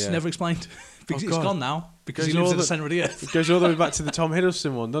dying. Oh, it's never explained. Because it's gone now. Because he lives at the centre of the earth. It goes all the way back to the Tom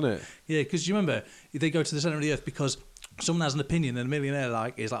Hiddleston one, doesn't it? Yeah, because you remember they go to the centre of the earth because someone has an opinion and a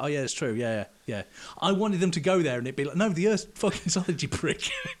millionaire is like, oh yeah, it's true. Yeah. I wanted them to go there and it'd be like, no, the earth's fucking solid, you prick.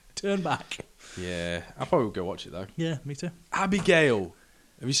 Turn back. Yeah, I probably would go watch it though. Yeah, me too. Abigail.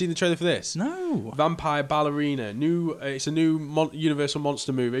 Have you seen the trailer for this? No. Vampire Ballerina. It's a new Universal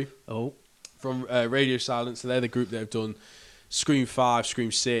Monster movie. Oh. From Radio Silence. So they're the group that have done Scream 5,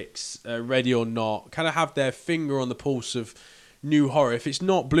 Scream 6, Ready or Not. Kind of have their finger on the pulse of new horror. If it's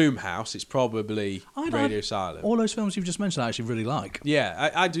not Blumhouse, it's probably Radio Silence. All those films you've just mentioned I actually really like.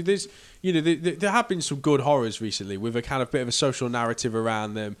 Yeah, I do. There's, there have been some good horrors recently with a kind of bit of a social narrative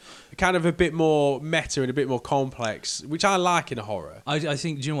around them, kind of a bit more meta and a bit more complex, which I like in a horror. I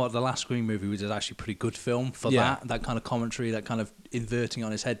think, do you know what, the last Scream movie was actually a pretty good film for that kind of commentary, that kind of inverting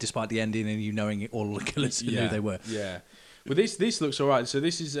on its head despite the ending and you knowing all the killers who they were. Yeah. Well, this looks all right. So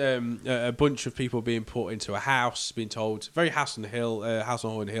this is a bunch of people being put into a house, being told, very House on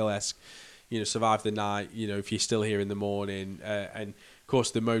Haunted Hill-esque, survive the night, if you're still here in the morning. And, of course,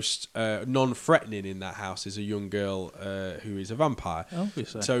 the most non-threatening in that house is a young girl who is a vampire.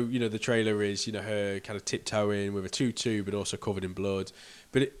 Obviously. So, the trailer is, her kind of tiptoeing with a tutu, but also covered in blood.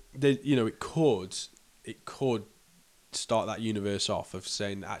 But, it could start that universe off of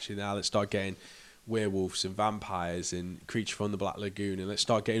saying, actually, now let's start getting werewolves and vampires and Creature from the Black Lagoon, and let's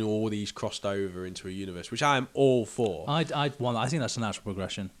start getting all these crossed over into a universe, which I am all for. I think that's a natural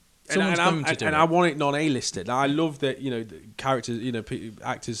progression. I want it non-A-listed. Now, I love that characters,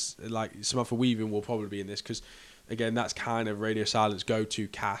 actors like Samantha Weaving will probably be in this because, again, that's kind of Radio Silence go-to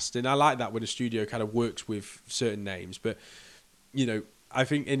cast, and I like that when a studio kind of works with certain names. But I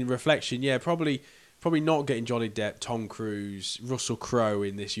think in reflection, probably not getting Johnny Depp, Tom Cruise, Russell Crowe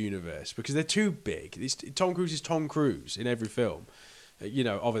in this universe because they're too big. Tom Cruise is Tom Cruise in every film,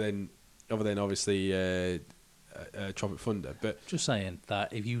 other than obviously Tropic Thunder. But just saying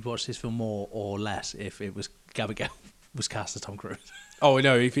that if you'd watch this film more or less, if it was Gabriel was cast as Tom Cruise. Oh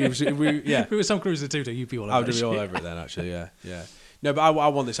no, if it was, if it was Tom Cruise too, you'd be all over. I would be all over it then. Actually, yeah. No, but I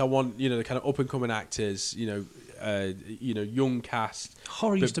want this. I want the kind of up and coming actors. Young cast.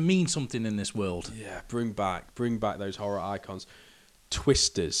 Horror used to mean something in this world. Yeah, bring back those horror icons.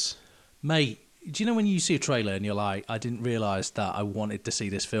 Twisters, mate. Do you know when you see a trailer and you're like, I didn't realise that I wanted to see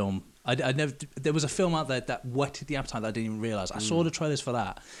this film. I never. There was a film out there that whetted the appetite that I didn't even realise. I saw the trailers for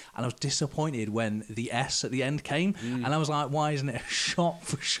that, and I was disappointed when the S at the end came, and I was like, why isn't it a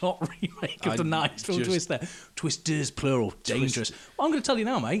shot-for-shot remake of the 90s film Twister? Twisters, plural, dangerous. Well, I'm going to tell you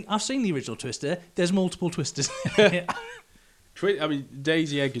now, mate. I've seen the original Twister. There's multiple Twisters.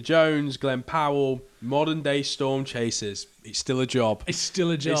 Daisy Edgar Jones, Glenn Powell, modern day storm chasers. It's still a job.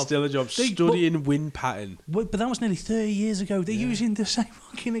 Studying wind pattern. But that was nearly 30 years ago. They're using the same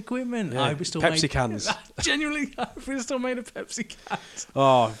fucking equipment. Yeah. Pepsi cans. Genuinely, we're still made of Pepsi cans.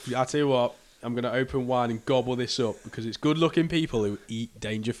 Oh, I tell you what. I'm going to open wine and gobble this up because it's good-looking people who eat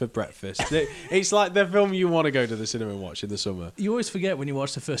danger for breakfast. It's like the film you want to go to the cinema and watch in the summer. You always forget when you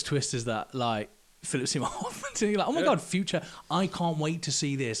watch the first Twisters that, like, Philip Seymour Hoffman, and you're like, oh my God, future, I can't wait to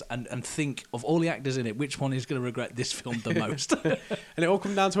see this and think of all the actors in it, which one is going to regret this film the most. And it all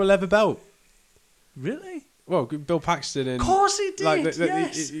come down to a leather belt. Really? Well, Bill Paxton and... Of course he did,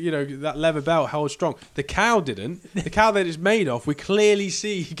 yes. That leather belt held strong. The cow didn't. The cow that it's made of, we clearly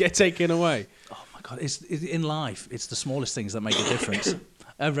see get taken away. Oh my God, it's in life, it's the smallest things that make a difference.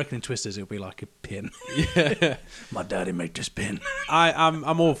 I reckon in Twisters it'll be like a pin. Yeah. My daddy made this pin.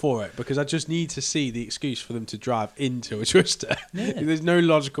 I'm all for it because I just need to see the excuse for them to drive into a Twister. Yeah. There's no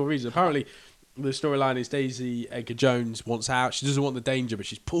logical reason. Apparently, the storyline is Daisy Edgar Jones wants out. She doesn't want the danger, but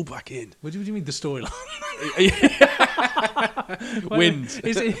she's pulled back in. What do you mean the storyline? Wind.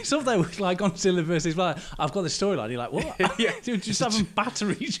 It's up there with like Godzilla versus like I've got the storyline. You're like, what? Yeah. Just have them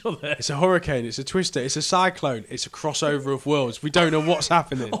batter each other. It's a hurricane. It's a Twister. It's a cyclone. It's a crossover of worlds. We don't know what's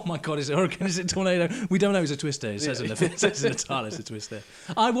happening. Oh my God! Is it a hurricane? Is it a tornado? We don't know. It's a Twister. It says in the title, it's a Twister.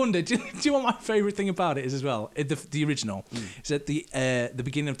 I wonder. Do you know what my favourite thing about it is as well? The original is at the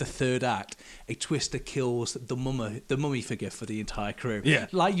beginning of the third act. A Twister kills the mummy figure for the entire crew. Yeah.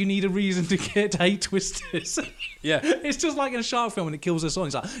 Like you need a reason to hate Twisters. Yeah. It's just like in a shark film when it kills their son.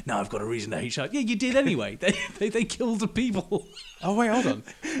 It's like, no, I've got a reason to hate sharks. Yeah, you did anyway. They killed the people. Oh wait, hold on.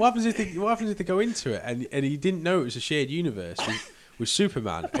 What happens if they go into it and he didn't know it was a shared universe with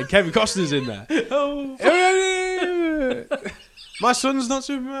Superman and Kevin Costner's in there? Oh. My son's not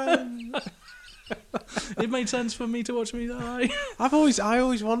Superman. It made sense for me to watch me die. I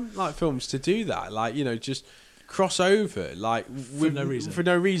always want like films to do that, like just cross over, like for no reason. For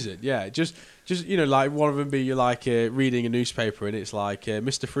no reason, yeah. Just like one of them be like reading a newspaper and it's like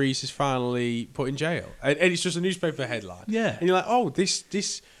Mr. Freeze is finally put in jail, and it's just a newspaper headline. Yeah, and you're like, oh,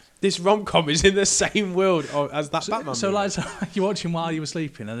 this rom-com is in the same world as that Batman so movie. like you're watching while you were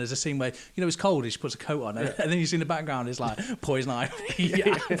sleeping and there's a scene where it's cold and she puts a coat on and then you see in the background it's like poison ivy.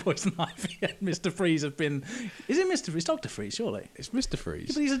 Poison ivy and Mr. Freeze have been... Is it Mr. Freeze? Dr. Freeze, surely? It's Mr. Freeze.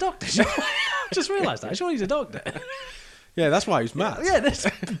 Yeah, but he's a doctor. Just realised that. Surely he's a doctor. Yeah, that's why he's mad. Yeah, that's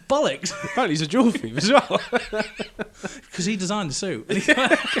bollocks. Apparently he's a jewel thief as well. Because he designed the suit. And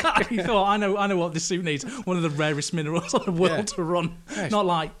he thought, I know what this suit needs. One of the rarest minerals on the world to run. Yeah. Not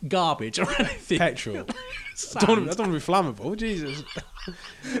like garbage or anything. Petrol. I don't want to be flammable. Jesus.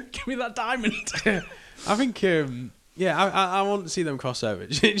 Give me that diamond. I think, I want to see them cross over.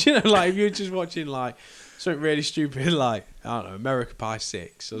 Like if you're just watching like something really stupid like, I don't know, American Pie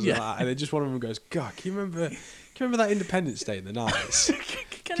 6 or something like that, and then just one of them goes, God, can you remember that Independence Day in the 90s?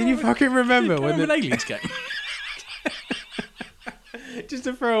 Can you fucking remember when the aliens came? Just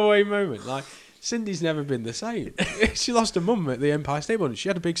a throwaway moment. Like, Cindy's never been the same. She lost her mum at the Empire State Building. She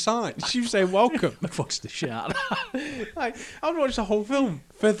had a big sign. She was saying welcome. I watched the shit out of that. Like, I would watch the whole film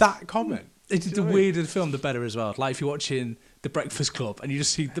for that comment. It's the weirder the film, the better as well. Like if you're watching The Breakfast Club and you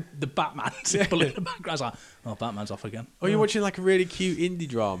just see the Batman symbol in the background, it's like, oh, Batman's off again. Or you're watching like a really cute indie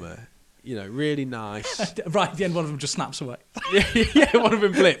drama. Really nice. Right at the end, one of them just snaps away. yeah, one of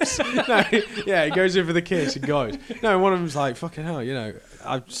them blips. No, yeah, he goes in for the kiss and goes. No, one of them's like, fucking hell,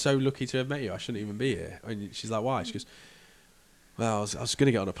 I'm so lucky to have met you. I shouldn't even be here. And she's like, why? She goes, well, I was going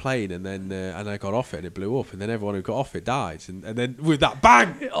to get on a plane and then and I got off it and it blew up and then everyone who got off it died. And then with that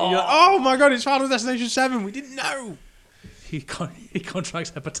bang, you're like, oh my God, it's Final Destination 7. We didn't know. He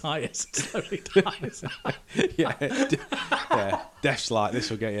contracts hepatitis and slowly dies. yeah, death's like this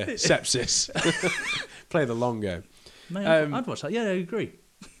will get you sepsis. Play the long game. Mate, I'd watch that. Yeah, I agree.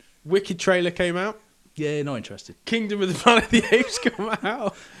 Wicked trailer came out. Yeah, not interested. Kingdom of the Planet of the Apes come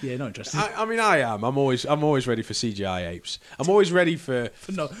out. Yeah, not interested. I mean, I am. I'm always ready for CGI apes. I'm always ready for.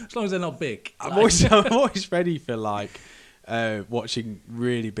 But no, as long as they're not big. I'm always ready for like watching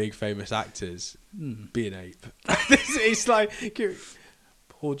really big famous actors be an ape. It's like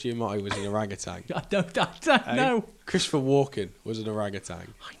Paul Giamatti was an orangutan. I don't know. Christopher Walken was an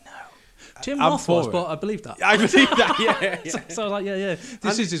orangutan. I know. Tim Roth was, but I believe that. I believe that. Yeah. So I was like, yeah.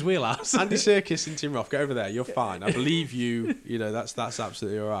 This is his wheelhouse. Andy Serkis and Tim Roth, go over there. You're fine. I believe you. You know that's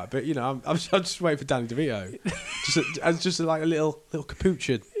absolutely all right. But you know, I'm just waiting for Danny DeVito, just like a little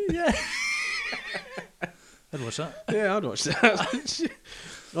capuchin. Yeah. I'd watch that. Yeah, I'd watch that.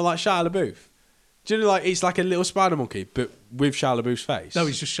 Or like Shia LaBeouf. Do you know, like it's like a little spider monkey, but with Shia LaBeouf's face? No,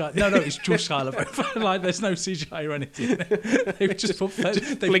 he's just it's just Shia LaBeouf. Like, there's no CGI or anything. They just put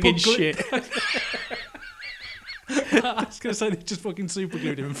flinging shit. I was going to say they just fucking super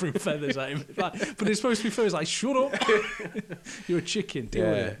glued him and threw feathers at him. Like, but it's supposed to be feathers. Like, shut up. You're a chicken. Deal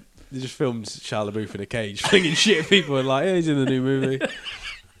with it. They just filmed Shia LaBeouf in a cage flinging shit at people and like, he's in the new movie.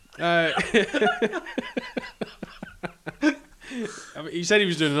 I mean, he said he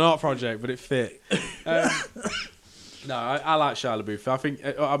was doing an art project, but it fit. No, I like Shia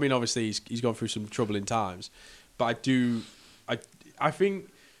LaBeouf. I mean, obviously he's gone through some troubling times, but I think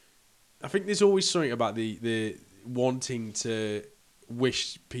there's always something about the wanting to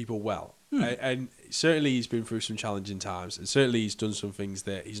wish people well, and certainly he's been through some challenging times, and certainly he's done some things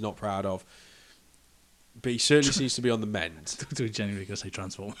that he's not proud of. But he certainly seems to be on the mend. Do we genuinely go say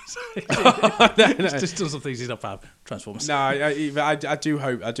Transformers? No. He's just done some things he's not proud of. Transformers. No, I do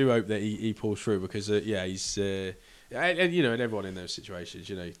hope that he pulls through because he's and you know, and everyone in those situations,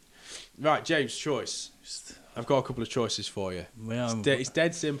 you know. Right, James, choice. I've got a couple of choices for you. It's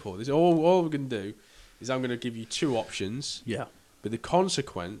dead simple. This all we're gonna do is I'm gonna give you two options. Yeah. But the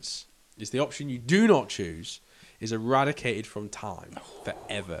consequence is the option you do not choose is eradicated from time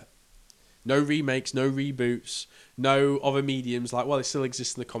forever. No remakes, no reboots, no other mediums like, well, it still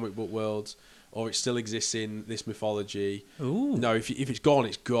exists in the comic book world or it still exists in this mythology. Ooh. No, if it's gone,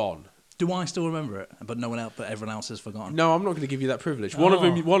 it's gone. Do I still remember it, but no one else, but everyone else has forgotten? No, I'm not going to give you that privilege. One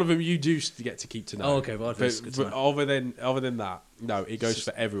of them you do get to keep to know. Oh, okay, well, but other than that, no, it goes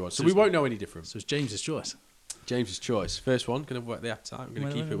for everyone. So we won't know any different. So it's James's choice. James's choice. First one, going to work the appetite. I'm going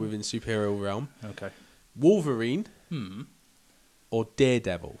to keep it within superhero realm. Okay. Wolverine or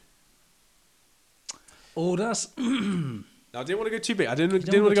Daredevil? Orders. Now, I didn't want to go too big. I didn't want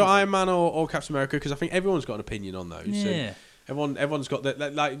to go Iron Man or Captain America because I think everyone's got an opinion on those. Yeah. So everyone's got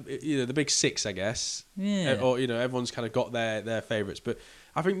the big six, I guess. Yeah. Or everyone's kind of got their favourites. But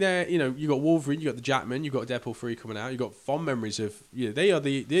I think you got Wolverine, you got the Jackman, you got Deadpool 3 coming out. You got fond memories of they're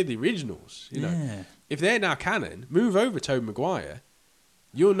the originals. You know, if they're now canon, move over Tobey Maguire.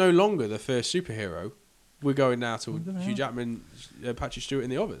 You're no longer the first superhero. We're going now to Hugh Jackman, Patrick Stewart,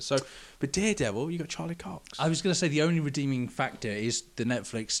 and the others. So, but Daredevil, you got Charlie Cox. I was going to say the only redeeming factor is the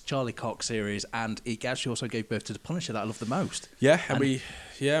Netflix Charlie Cox series, and it actually also gave birth to the Punisher that I love the most. Yeah,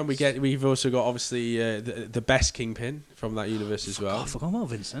 we've also got obviously the best Kingpin from that universe as well. I forgot about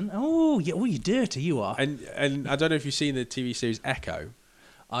Vincent. Oh, yeah, you're dirty, you are. And I don't know if you've seen the TV series Echo.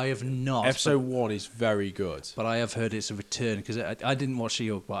 I have not. Episode 1 is very good, but I have heard it's a return because I didn't watch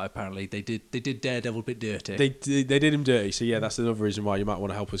She-Hulk, but apparently they did Daredevil a bit dirty. They did him dirty, so yeah, that's another reason why you might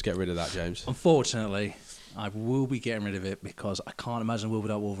want to help us get rid of that, James. Unfortunately, I will be getting rid of it because I can't imagine a world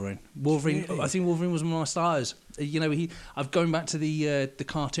without Wolverine. Really? I think Wolverine was one of my starters. I've going back to the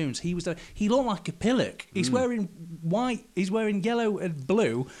cartoons. He looked like a pillock. He's wearing white. He's wearing yellow and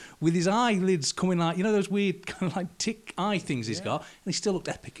blue with his eyelids coming like those weird kind of like tick eye things he's got, and he still looked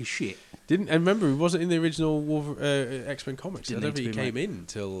epic as shit. And remember, he wasn't in the original X-Men comics. I don't think he came in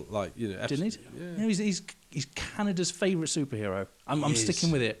until didn't he? Yeah, he's Canada's favourite superhero. I'm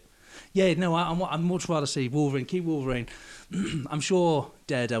sticking with it. Yeah, no, I'd much rather see Wolverine. Keep Wolverine. I'm sure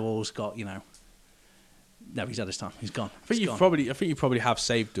Daredevil's got, No, he's had his time. He's gone. I think you probably have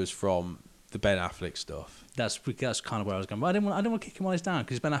saved us from the Ben Affleck stuff. That's kind of where I was going. But I don't want to kick him while he's down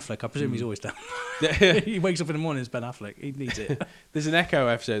because it's Ben Affleck. I presume he's always down. He wakes up in the morning, it's Ben Affleck. He needs it. There's an Echo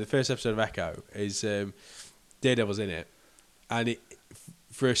episode. The first episode of Echo is Daredevil's in it, and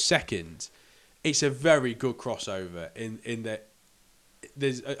for a second, it's a very good crossover in that.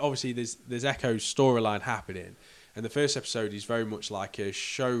 There's Echo's storyline happening, and the first episode is very much like a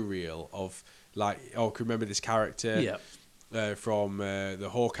show reel of can you remember this character from the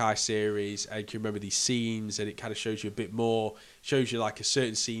Hawkeye series, and can you remember these scenes, and it kind of shows you a bit more, shows you like a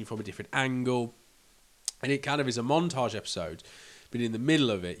certain scene from a different angle, and it kind of is a montage episode, but in the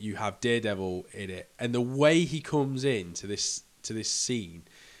middle of it you have Daredevil in it, and the way he comes into this scene,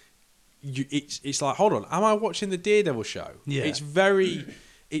 it's like, hold on, am I watching the Daredevil show? Yeah.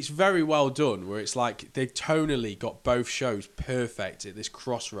 It's very well done, where it's like they've tonally got both shows perfect at this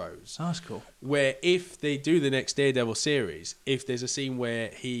crossroads. Oh, that's cool. Where if they do the next Daredevil series, if there's a scene where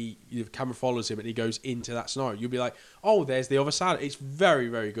the camera follows him and he goes into that scenario, you'll be like, oh, there's the other side. It's very,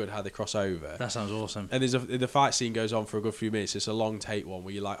 very good how they cross over. That sounds awesome. And the fight scene goes on for a good few minutes. It's a long take one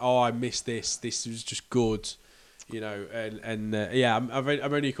where you're like, oh, I missed this. This was just good. Yeah, I'm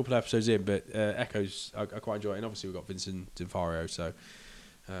only a couple of episodes in, but Echoes, I quite enjoy it. And obviously we've got Vincent D'Onofrio, so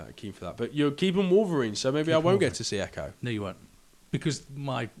keen for that. But you're keeping Wolverine, so maybe I won't get to see Echo. No, you won't. Because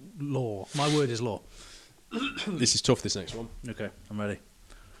my word is law. This is tough, this next one. Okay, I'm ready.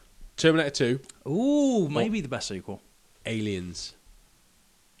 Terminator 2. Ooh, maybe the best sequel. Aliens.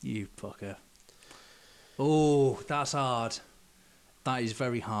 You fucker. Oh, that's hard. That is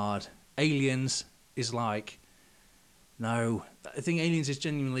very hard. Aliens is like... No, I think Aliens is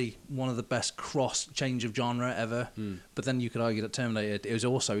genuinely one of the best cross change of genre ever. But then you could argue that Terminator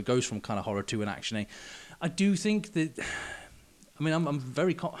it goes from kind of horror to an actiony. I do think that, I mean, I'm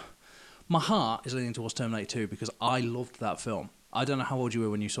very, my heart is leaning towards Terminator 2 because I loved that film. I don't know how old you were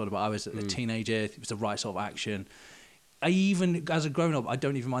when you saw it, but I was a teenager. It was the right sort of action. As a grown up, I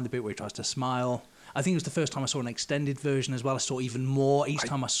don't even mind the bit where he tries to smile. I think it was the first time I saw an extended version as well. I saw even more each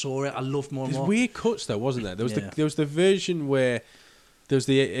time I saw it. I loved more and more. There's weird cuts though, wasn't there? There was the version where there was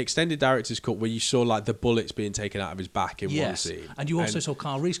the extended director's cut where you saw like the bullets being taken out of his back in one scene. And you also saw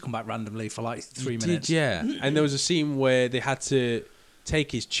Carl Reese come back randomly for like 3 minutes. Yeah. And there was a scene where they had to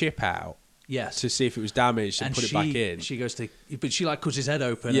take his chip out. Yes. To see if it was damaged and put it back in. But she like cuts his head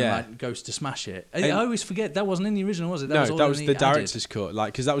open and like goes to smash it. I always forget that wasn't in the original, was it? That was the director's cut,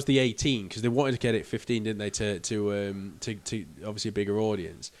 like because that was the 18, because they wanted to get it 15, didn't they, to obviously a bigger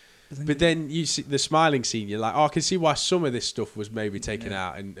audience. But then you see the smiling scene, you're like, oh, I can see why some of this stuff was maybe taken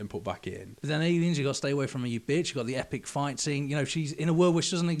out and put back in. But then Aliens, you got to stay away from her, you bitch. You got the epic fight scene. You know, she's in a world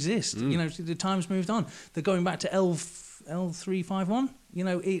which doesn't exist. You know, the time's moved on. They're going back to L351. You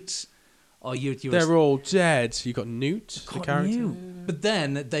know, it's. Oh, they're all dead. You got Newt, the character. But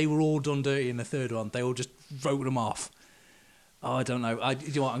then they were all done dirty in the third one. They all just wrote them off. Oh, I don't know.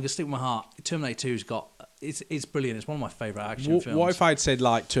 You know what? I'm going to stick with my heart. Terminator 2's got... It's brilliant. It's one of my favourite action films. What if I'd said,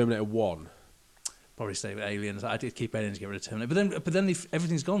 like, Terminator 1? Probably stay with Aliens. I did keep Aliens to get rid of Terminator. But then if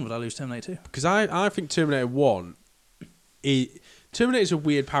everything's gone, would I lose Terminator 2? Because I think Terminator 1... Terminator is a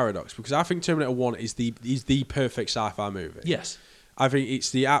weird paradox, because I think Terminator 1 is the perfect sci-fi movie. Yes. I think it's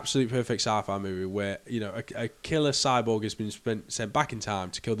the absolute perfect sci-fi movie where, you know, a killer cyborg has been sent back in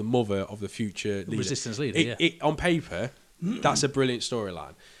time to kill the mother of the future leader. Resistance leader, on paper, that's a brilliant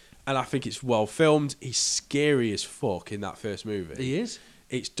storyline. And I think it's well filmed. He's scary as fuck in that first movie. He is.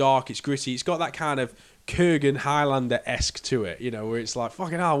 It's dark, it's gritty. It's got that kind of Kurgan Highlander-esque to it, you know, where it's like,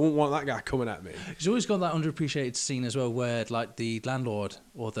 fucking hell, I wouldn't want that guy coming at me. He's always got that underappreciated scene as well where, like, the landlord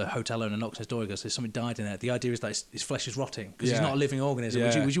or the hotel owner knocks his door and goes, there's something died in it. The idea is that his flesh is rotting because he's not a living organism.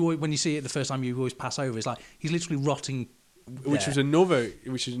 Yeah. Which you, when you see it the first time, you always pass over. It's like, he's literally rotting there. Which was another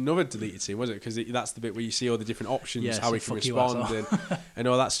deleted scene, wasn't it? Because that's the bit where you see all the different options, how he can respond and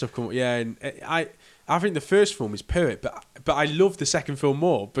all that stuff. Yeah, and I think the first film is perfect, but I love the second film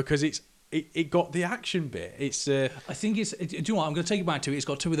more because it got the action bit. It's. I think it's. Do you know what? I'm going to take it back to it. It's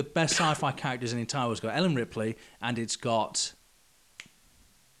got two of the best sci-fi characters in the entire world. It's got Ellen Ripley, and it's got.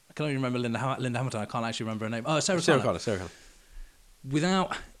 I can only remember Linda Hamilton. I can't actually remember her name. Oh, Sarah Connor.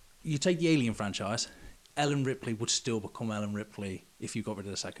 Without you take the Alien franchise, Ellen Ripley would still become Ellen Ripley if you got rid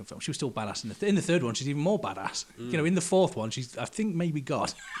of the second film. She was still badass in the third one. She's even more badass. You know, in the fourth one, she's I think maybe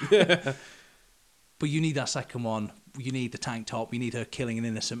God. But you need that second one. You need the tank top. You need her killing an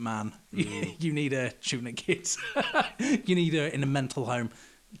innocent man. You need her shooting at kids. You need her in a mental home.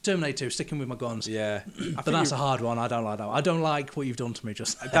 Terminator 2, sticking with my guns. Yeah. But that's a hard one. I don't like that one. I don't like what you've done to me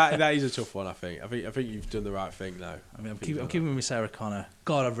just that is a tough one, I think. I think you've done the right thing now. I mean, I'm keeping with Sarah Connor.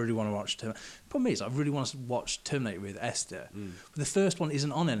 God, I really want to watch Terminator. Problem is, I really want to watch Terminator with Esther. But the first one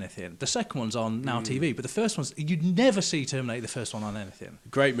isn't on anything. The second one's on Now TV, but the first one's... You'd never see Terminator, the first one, on anything.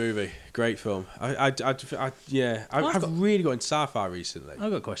 Great movie. Great film. I've really got into sci-fi recently.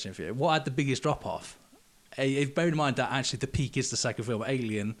 I've got a question for you. What had the biggest drop-off? Bear in mind that actually the peak is the second film.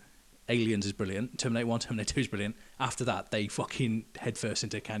 Aliens is brilliant. Terminator 1, Terminator 2 is brilliant. After that, they fucking headfirst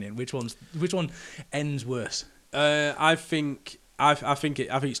into a canyon. Which one ends worse? I think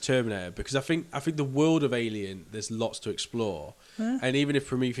it's Terminator, because I think the world of Alien, there's lots to explore. And even if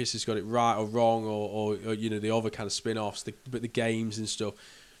Prometheus has got it right or wrong, or you know, the other kind of spin-offs, but the games and stuff,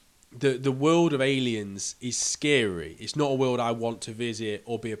 the world of Aliens is scary. It's not a world I want to visit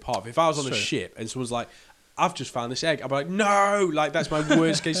or be a part of. If I was on a ship and someone's like, I've just found this egg. I'm like, no, like that's my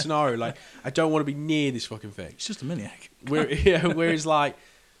worst case scenario. Like, I don't want to be near this fucking thing. It's just a mini egg. Whereas like,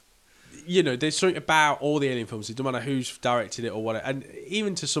 you know, there's something about all the Alien films. It doesn't matter who's directed it or whatever, and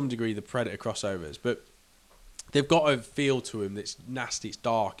even to some degree the Predator crossovers, but they've got a feel to them that's nasty, it's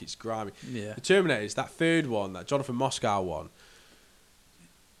dark, it's grimy. Yeah. The Terminators, that third one, that Jonathan Moscow one.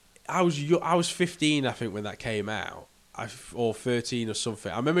 I was 15, I think, when that came out. Or 13 or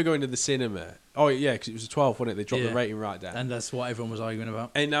something. I remember going to the cinema. Oh, yeah, because it was a 12, wasn't it? They dropped the rating right down. And that's what everyone was arguing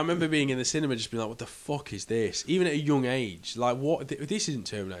about. And I remember being in the cinema just being like, what the fuck is this? Even at a young age. Like, what? This isn't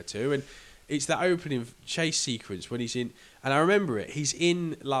Terminator 2. And it's that opening chase sequence when he's in... And I remember it. He's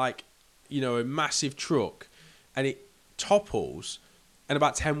in, like, you know, a massive truck. And it topples... and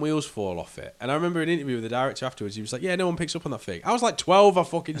about 10 wheels fall off it. And I remember an interview with the director afterwards. He was like, yeah, no one picks up on that thing. I was like 12, I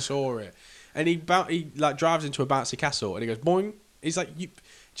fucking saw it. And he like drives into a bouncy castle and he goes, boing. He's like, do you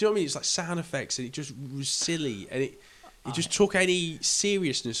know what I mean? It's like sound effects and it just was silly. And it just took any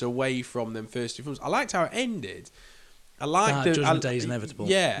seriousness away from them first two films. I liked how it ended. I liked Judgment Day is inevitable.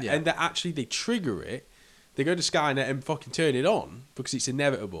 Yeah, and that actually they trigger it. They go to Skynet and fucking turn it on because it's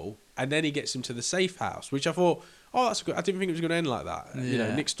inevitable. And then he gets them to the safe house, which I thought, oh, that's good. I didn't think it was going to end like that. Yeah. You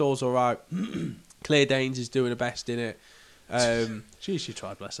know, Nick Stoll's all right. Claire Danes is doing her best in it. She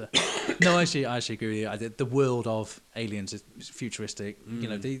tried, bless her. No, I actually agree with you. The world of Aliens is futuristic. You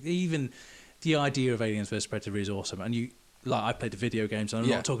know, even the idea of Aliens versus Predator is awesome. And I played the video games, and I'm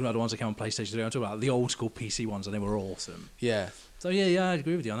not talking about the ones that came on PlayStation 3. I'm talking about the old school PC ones, and they were awesome. Yeah. So yeah, I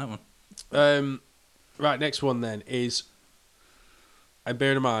agree with you on that one. Right, next one then is, and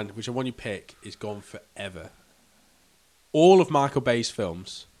bear in mind, which one you pick is gone forever. All of Michael Bay's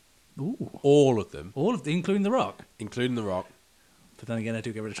films. Ooh. All of them. Including The Rock? Including The Rock. But then again, I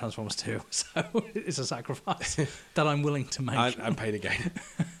do get rid of Transformers 2, so it's a sacrifice that I'm willing to make. I'm paying again.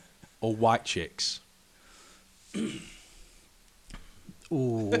 Or White Chicks.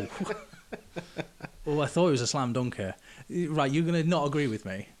 Ooh. I thought it was a slam dunker. Right, you're going to not agree with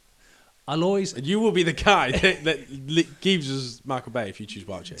me. You will be the guy that gives us Michael Bay if you choose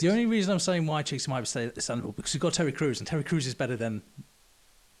White Chicks. The only reason I'm saying White Chicks might be understandable because you've got Terry Crews, and Terry Crews is better than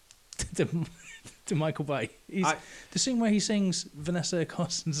to Michael Bay. The scene where he sings Vanessa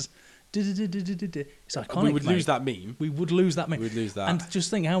Costin's it's iconic. We would lose that meme. We would lose that meme. We would lose that. And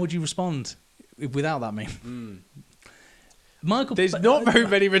just think, how would you respond without that meme? There's not very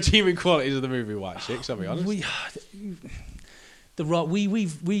many redeeming qualities of the movie White Chicks, I'll be honest. The Rock, we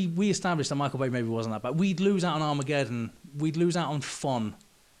established that Michael Bay maybe wasn't that bad. We'd lose out on Armageddon. We'd lose out on fun.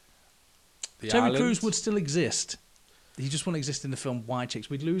 Terry Crews would still exist. He just wouldn't exist in the film White Chicks.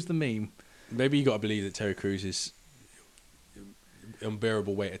 We'd lose the meme. Maybe you got to believe that Terry Crews'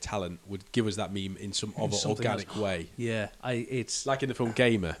 unbearable weight of talent would give us that meme in some other organic way. Yeah, it's like in the film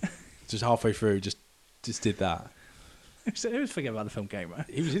Gamer. Just halfway through, just did that. I always forget about the film Gamer.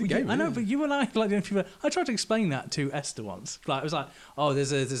 He was in the game. I know, but you and I, I tried to explain that to Esther once. Like, I was like, oh,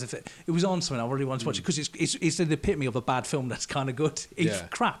 there's a. It was on something. I really wanted to watch it because it's the epitome of a bad film that's kind of good. It's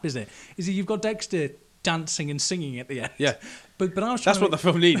crap, isn't it? You've got Dexter dancing and singing at the end. Yeah, but I was. That's what the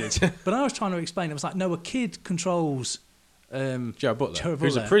film needed. But I was trying to explain. It was like, no, a kid controls. Jared Butler,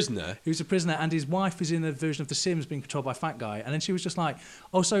 who's a prisoner. And his wife is in a version of The Sims being controlled by Fat Guy. And then she was just like,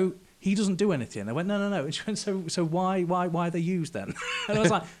 oh, so he doesn't do anything. I went, no. And she went, so why are they used then? And I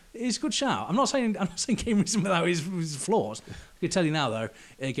was like, it's a good shout. I'm not saying Game isn't without his flaws. I can tell you now, though,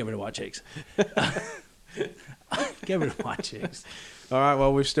 get rid of White Chicks. Get rid of White Chicks. All right,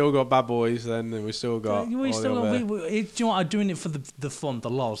 well, we've still got Bad Boys then, and we've still got... do you know what? I'm doing it for the fun, the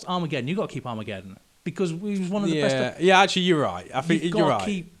lols. Armageddon, you've got to keep Armageddon. Because he was one of the best... Yeah, actually, you're right. I think you're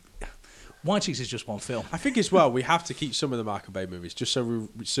right. White Chicks is just one film. I think as well, we have to keep some of the Michael Bay movies just so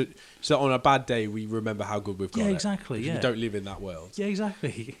on a bad day we remember how good we've got. Yeah, exactly. We don't live in that world. Yeah,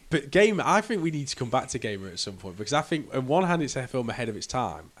 exactly. But Gamer, I think we need to come back to Gamer at some point because I think on one hand it's a film ahead of its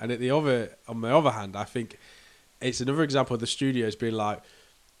time, and on the other hand, I think it's another example of the studios being like,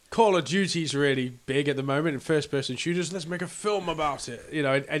 Call of Duty's really big at the moment in first-person shooters. Let's make a film about it,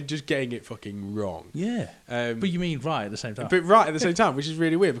 and just getting it fucking wrong. Yeah, but you mean right at the same time? But right at the same time, which is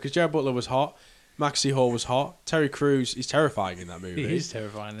really weird because Jared Butler was hot, Maxie Hall was hot, Terry Crews is terrifying in that movie. He is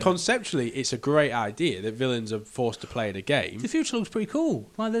terrifying. Conceptually, it's a great idea that villains are forced to play in a game. The future looks pretty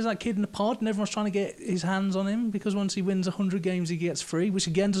cool. Like there's that kid in the pod, and everyone's trying to get his hands on him because once he wins 100 games, he gets free, which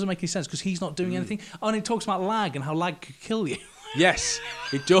again doesn't make any sense because he's not doing anything. Oh, and it talks about lag and how lag could kill you. Yes,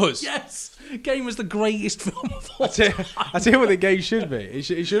 it does. Yes, Game was the greatest film of all time. I tell you what the game should be. It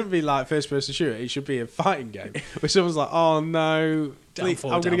shouldn't be like first-person shooter. It should be a fighting game where someone's like, "Oh no, I'm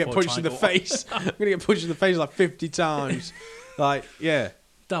going to get punched in the face. I'm going to get punched in the face like 50 times." Like, yeah,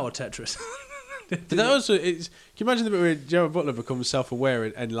 that or Tetris. But that also, can you imagine the bit where Gerard Butler becomes self-aware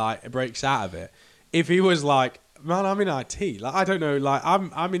and like breaks out of it? If he was like, man, I'm in IT. Like, I don't know. Like,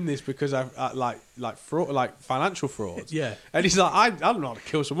 I'm in this because I like fraud, like financial fraud. Yeah. And he's like, I don't know how to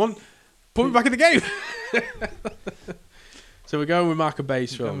kill someone. Put me back in the game. So we're going with Michael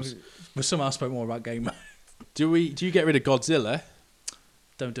Bay's films. We somehow spoke more about game. Do you get rid of Godzilla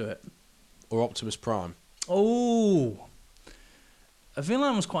Don't do it. or Optimus Prime? Oh, I feel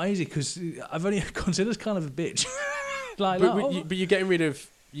that one's quite easy because I've only Godzilla's kind of a bitch. But you're getting rid of,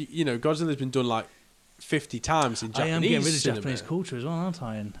 you know, Godzilla's been done like 50 times in Japanese I am getting rid of cinema. Japanese culture as well, aren't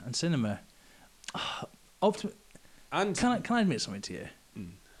I? And cinema. And Can I admit something to you?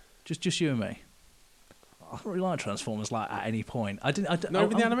 Just you and me. I don't really like Transformers. Like at any point, I didn't. not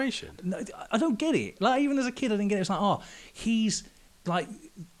even the animation. No, I don't get it. Like even as a kid, I didn't get it. It's like, oh, he's like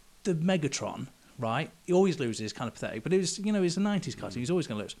the Megatron, right? He always loses, kind of pathetic. But it was, you know, he's a '90s cartoon. He's always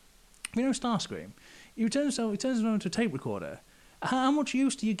going to lose. You know, Starscream. He turns himself into a tape recorder. How much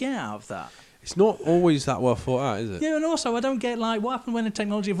use do you get out of that? It's not always that well thought out, is it? Yeah, and also I don't get like what happened when the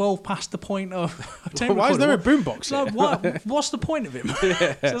technology evolved past the point of tape recorder. Why is there a boombox? Like, what's the point of it?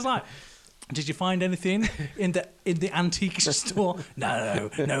 Yeah. So it's like, did you find anything in the antique store? No,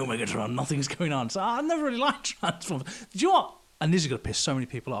 Megatron, nothing's going on. So I never really liked Transformers. Do you know what? And this is going to piss so many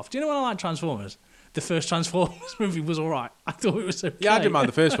people off. Do you know when I like Transformers? The first Transformers movie was all right. I thought it was okay. Yeah, I didn't mind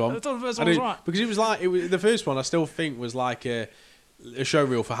the first one. I thought the first one was all right. Because the first one I still think was like a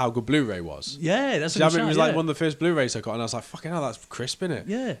showreel for how good Blu-ray was. Yeah, that's it was like one of the first Blu-rays I got, and I was like, fucking hell, that's crisp, innit?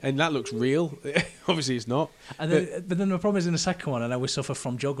 Yeah. And that looks real. Obviously it's not. And but then the problem is in the second one, and I always suffer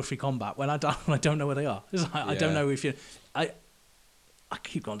from geography combat when I don't know where they are. It's like, I don't know if you... I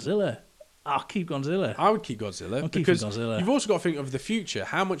keep Godzilla. I'll keep Godzilla. I would keep Godzilla. Because you've also got to think of the future.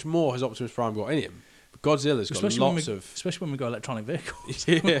 How much more has Optimus Prime got in him? Godzilla's got Especially when we go electronic vehicles.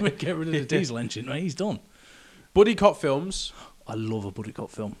 Yeah. When we get rid of the diesel engine, right? He's done. Buddy cop films. I love a buddy cop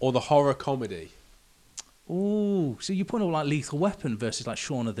film. Or the horror comedy. Ooh, so you're putting all like Lethal Weapon versus like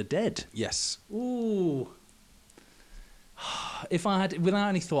Shaun of the Dead. Yes. Ooh. If I had, without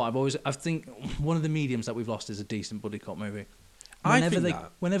any thought, I think one of the mediums that we've lost is a decent buddy cop movie.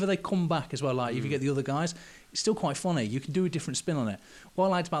 Whenever they come back as well, like if you get the other guys, it's still quite funny. You can do a different spin on it. What I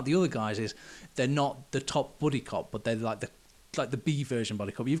liked about the other guys is they're not the top buddy cop, but they're like the B version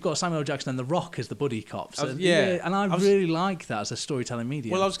buddy cop. You've got Samuel L. Jackson and The Rock as the buddy cops. And I really like that as a storytelling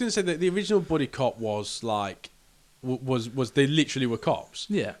medium. Well, I was going to say that the original buddy cop was like was they literally were cops.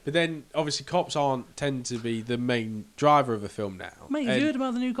 Yeah. But then obviously cops tend to be the main driver of a film now. Mate, have you heard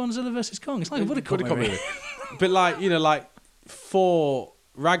about the new Godzilla vs Kong? It's like a buddy cop movie. But like, you know, like Thor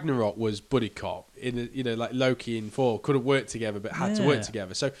Ragnarok was buddy cop. Like Loki and Thor couldn't work together but had to work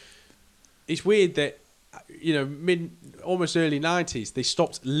together. So it's weird that, you know, almost early 90s, they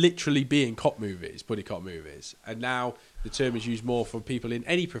stopped literally being cop movies, buddy cop movies. And now the term is used more for people in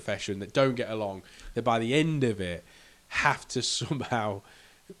any profession that don't get along, that by the end of it have to somehow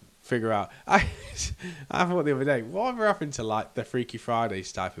figure out. I thought the other day, whatever happened to like the Freaky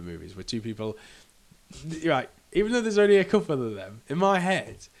Fridays type of movies where two people, right, even though there's only a couple of them, in my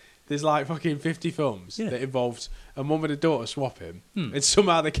head, there's like fucking 50 films that involved a mum and a daughter swapping, and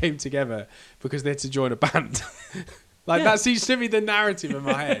somehow they came together because they had to join a band. That seems to be the narrative in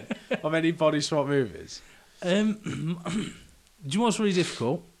my head of any body swap movies. Do you know what's really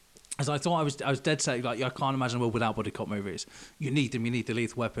difficult? As I thought I was dead set. Like I can't imagine a world without buddy cop movies. You need them. You need the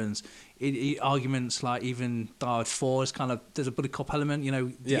lethal weapons. Arguments like even Die Hard 4 is kind of, there's a buddy cop element. You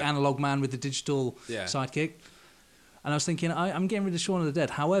know, the analog man with the digital sidekick. And I was thinking, I'm getting rid of Shaun of the Dead.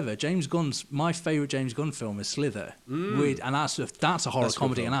 However, my favourite James Gunn film is Slither. And that's a horror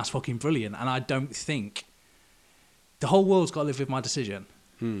comedy, and that's fucking brilliant. And I don't think... The whole world's got to live with my decision.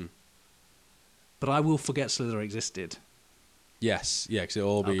 But I will forget Slither existed. Yes, because it'll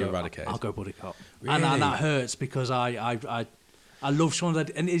all be eradicated. I'll go buddy cop. Really? And that hurts because I love Shaun of the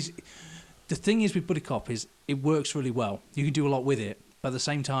Dead. And the thing is with buddy cop is it works really well. You can do a lot with it. But at the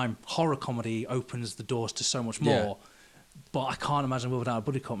same time, horror comedy opens the doors to so much more. Yeah. But I can't imagine without a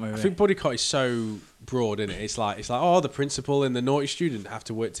buddy cop movie. I think buddy cop is so broad, isn't it? It's like the principal and the naughty student have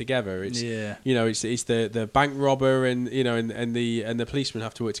to work together. It's you know, it's the bank robber and you know and the policeman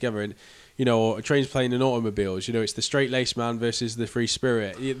have to work together, and you know, or trains, plane and automobiles. You know, it's the straight laced man versus the free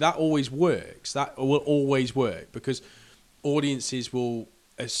spirit. That always works. That will always work because audiences will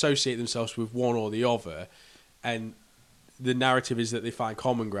associate themselves with one or the other, and the narrative is that they find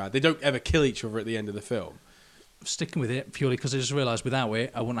common ground. They don't ever kill each other at the end of the film. Sticking with it purely because I just realised without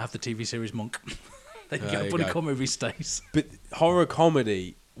it, I wouldn't have the TV series Monk. They get a buddy cop movie stays. But horror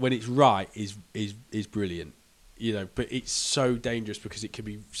comedy, when it's right, is brilliant. You know, but it's so dangerous because it can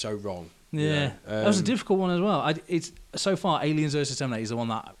be so wrong. Yeah, that was a difficult one as well. It's so far Aliens vs Terminator is the one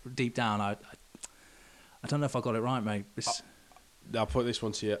that deep down I don't know if I got it right, mate. I'll put this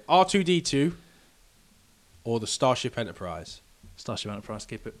one to you: R2D2 or the Starship Enterprise. Starship Enterprise,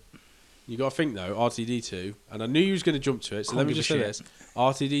 keep it. You got to think though, R2D2, and I knew you was going to jump to it. So let me just say this: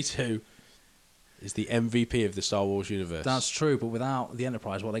 R2D2 is the MVP of the Star Wars universe. That's true, but without the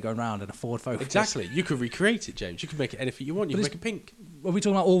Enterprise, what they go around in a Ford Focus. Exactly. You could recreate it, James. You could make it anything you want. You can make it pink. Are we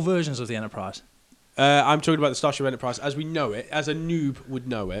talking about all versions of the Enterprise? I'm talking about the Starship Enterprise as we know it, as a noob would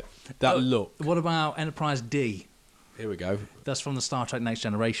know it. That look. What about Enterprise D? Here we go. That's from the Star Trek Next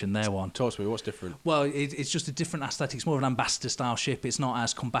Generation, their one. Talk to me, what's different? Well, it's just a different aesthetic. It's more of an ambassador-style ship. It's not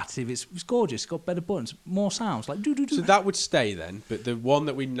as combative. It's gorgeous. It's got better buttons, more sounds, like do-do-do. So that would stay then, but the one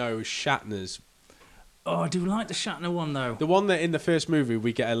that we know is Shatner's. Oh, I do like the Shatner one, though. The one that in the first movie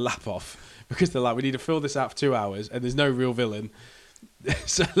we get a lap off because they're like, we need to fill this out for 2 hours and there's no real villain.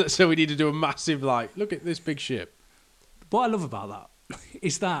 So we need to do a massive, like, look at this big ship. What I love about that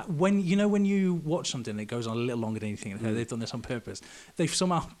is that when you watch something that goes on a little longer than you think, they've done this on purpose, they've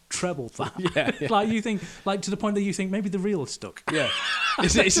somehow trebled that. Yeah. Like you think, like to the point that you think maybe the reel is stuck. Yeah. And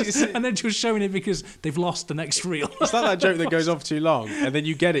then just showing it because they've lost the next reel. It's like that joke that goes on for too long, and then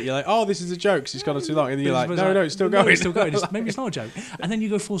you get it. You're like, oh, this is a joke because it's gone on too long, and then you're like, no, it's still going. No, it's still going. Maybe it's not a joke. And then you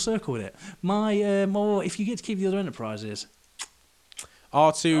go full circle with it. If you get to keep the other Enterprises.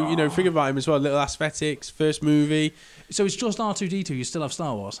 R2, think about him as well. Little aesthetics, first movie. So it's just R2D2. You still have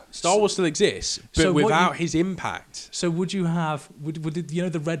Star Wars. Star Wars still exists, but so without his impact. So would you have? Would it,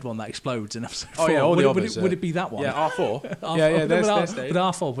 the red one that explodes in episode 4? Oh yeah, all the others. Would it be that one? Yeah, R4. R4. Yeah, there's Would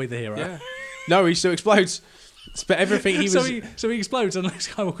R4 be the hero? Yeah. No, he still explodes. But everything he was. So he explodes and Luke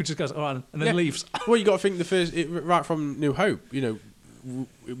Skywalker just goes, all right, and then leaves. Well, you got to think right from New Hope.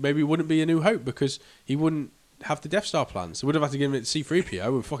 Maybe it wouldn't be a New Hope because he wouldn't have the Death Star plans. They would have had to give him it to C-3PO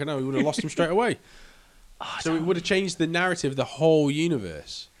and fucking hell, he would have lost him straight away. So it would have changed the narrative of the whole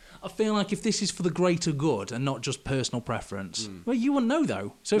universe. I feel like if this is for the greater good and not just personal preference, well, you wouldn't know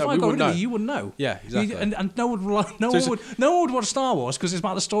though. So if I got rid of you wouldn't know. Yeah, exactly. And no one would watch Star Wars because it's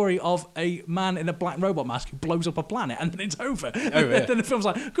about the story of a man in a black robot mask who blows up a planet and then it's over. And then the film's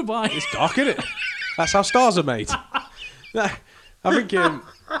like, goodbye. It's dark, isn't it? That's how stars are made. I think it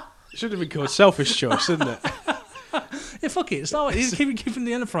should have been called Selfish Choice, shouldn't it? Yeah, fuck it. Star Wars. Keeping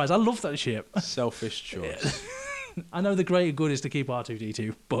the Enterprise. I love that ship. Selfish choice. I know the greater good is to keep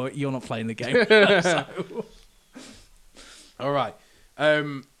R2D2, but you're not playing the game. So. All right.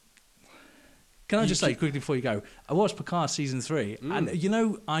 Can I just say quickly before you go? I watched Picard season 3, and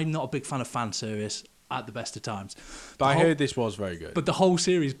I'm not a big fan of fan service at the best of times. But I heard this was very good. But the whole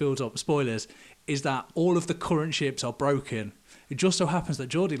series builds up, spoilers, is that all of the current ships are broken. It just so happens that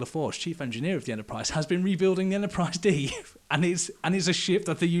Geordie LaForge, chief engineer of the Enterprise, has been rebuilding the Enterprise D, and it's a ship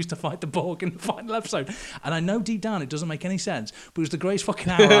that they used to fight the Borg in the final episode. And I know deep down it doesn't make any sense, but it was the greatest fucking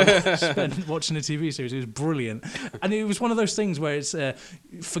hour I've spent watching a TV series. It was brilliant, and it was one of those things where it's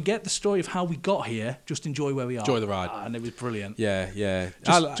forget the story of how we got here, just enjoy where we are. Enjoy the ride, and it was brilliant. Yeah.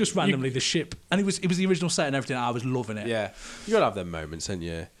 Just randomly the ship, and it was the original set and everything. I was loving it. Yeah, you gotta have them moments, ain't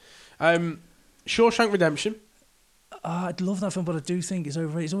you? Shawshank Redemption. I'd love that film, but I do think it's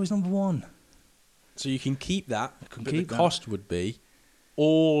overrated. It's always number one. So you can keep that, but the cost would be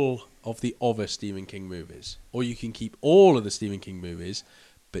all of the other Stephen King movies. Or you can keep all of the Stephen King movies,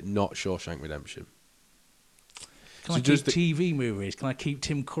 but not Shawshank Redemption. Can I keep TV movies? Can I keep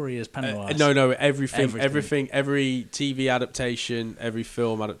Tim Curry as Pennywise? No, everything. Every TV adaptation, every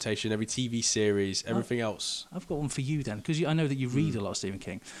film adaptation, every TV series, everything else. I've got one for you then, because I know that you read a lot of Stephen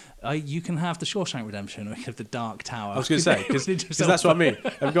King. You can have the Shawshank Redemption, or you can have the Dark Tower. I was going to say, because that's what I mean.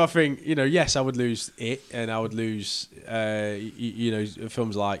 I've got to think, yes, I would lose it, and I would lose,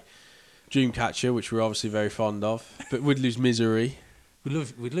 films like Dreamcatcher, which we're obviously very fond of, but we'd lose Misery.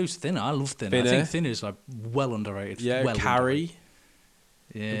 We'd lose Thinner. I love Thinner. I think Thinner is well underrated. Yeah, Carrie.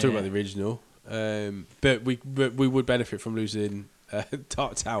 Yeah. I'm talking about the original. But we would benefit from losing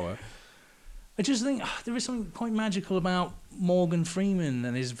Dark Tower. I just think there is something quite magical about Morgan Freeman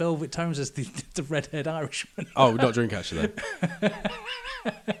and his velvet tones as the red-haired Irishman. Oh, not Dreamcatcher then.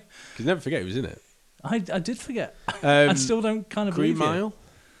 Because never forget he was in it. I did forget. I still don't kind of Green believe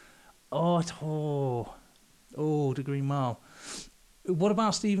Mile. The Green Mile. What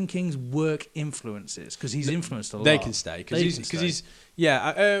about Stephen King's work influences? Because he's influenced a lot. They can stay because he's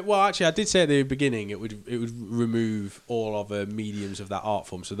well, actually, I did say at the beginning it would remove all other mediums of that art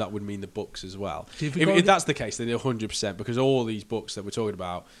form, so that would mean the books as well. If that's the case, then 100%, because all these books that we're talking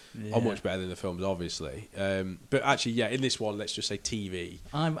about are much better than the films, obviously. But actually, in this one, let's just say TV.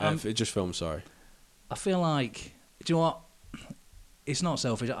 Just film. Sorry. I feel like, do you know what? it's not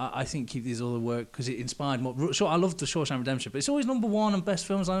selfish. I think keep these other work because it inspired more. Sure, I love the Shawshank Redemption, but it's always number one and best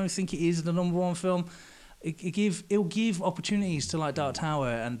films. I don't think it is the number one film. It'll give opportunities to like Dark Tower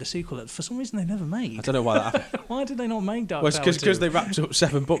and the sequel that for some reason they never made. I don't know why that happened. Why did they not make Dark Tower? Well, because they wrapped up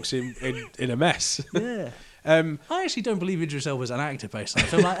 7 books in a mess. Yeah. I actually don't believe Idris Elba's an actor based on it.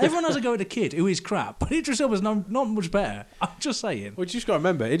 So like, everyone has a go at the kid who is crap, but Idris Elba's not much better. I'm just saying. Well, you just got to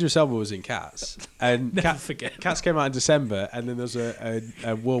remember, Idris Elba was in Cats, and Cats came out in December, and then there was a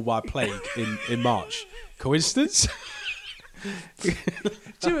worldwide plague in March. Coincidence?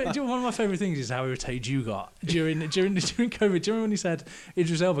 Do you know, one of my favourite things is how irritated you got during COVID. Do you remember when he said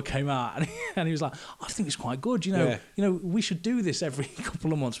Idris Elba came out and he was like, I think it's quite good. You know, we should do this every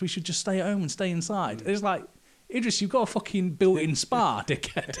couple of months. We should just stay at home and stay inside. It's like, Idris, you've got a fucking built-in spa,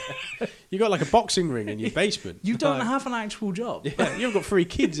 dickhead. You got like a boxing ring in your basement. You don't have an actual job. Yeah, you've got 3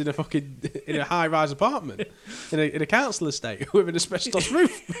 kids in a high-rise apartment in a council estate with an asbestos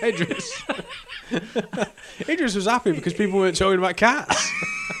roof. Idris was happy because people weren't talking about cats.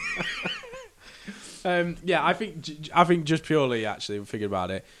 I think just purely actually thinking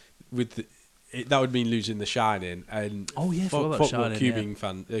about it, that would mean losing The Shining. And fuck what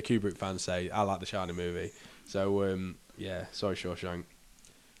Kubrick fans say. I like The Shining movie. So, sorry, Shawshank.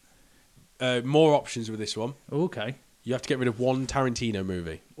 More options with this one. Okay. You have to get rid of one Tarantino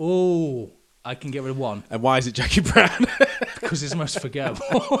movie. Oh, I can get rid of one. And why is it Jackie Brown? Because it's the most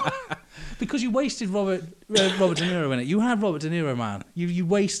forgettable. Because you wasted Robert De Niro in it. You had Robert De Niro, man. You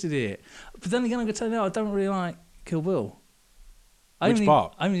wasted it. But then again, I'm going to tell you now, I don't really like Kill Bill. Which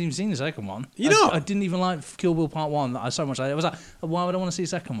part? I haven't even seen the second one. I didn't even like Kill Bill Part 1. I so much. I was like, why would I want to see the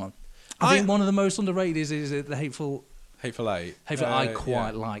second one? I think one of the most underrated is the Hateful Eight. I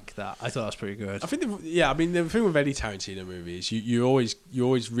quite like that. I thought that was pretty good. I think, the thing with any Tarantino movie is you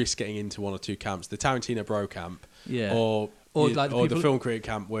always risk getting into one or two camps. The Tarantino bro camp, or the film critic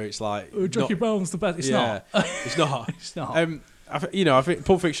camp, where it's like Jackie Brown's the best. It's not. It's not. It's not. I think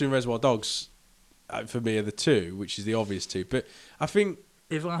Pulp Fiction and Reservoir Dogs, for me, are the two, which is the obvious two. But I think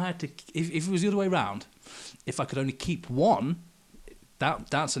if I had to, if it was the other way around, if I could only keep one.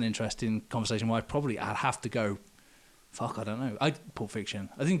 That's an interesting conversation where I'd have to go, I don't know. Pulp Fiction.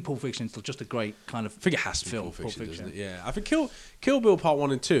 I think Pulp Fiction is just a great kind of I think it has to be Pulp Fiction, doesn't it? Yeah. I think Kill Bill Part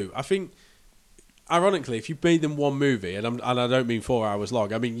 1 and 2, I think, ironically, if you made them one movie, and I don't mean 4 hours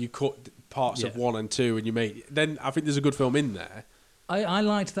long, I mean you cut parts of 1 and 2 and you then I think there's a good film in there. I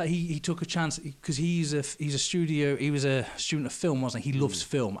liked that he took a chance because he was a student of film, wasn't he? He loves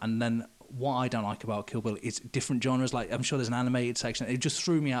film, and then what I don't like about Kill Bill is different genres. Like, I'm sure there's an animated section. It just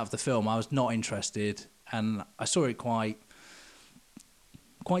threw me out of the film. I was not interested, and I saw it quite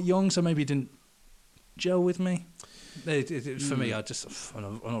young, so maybe it didn't gel with me. For me, I'm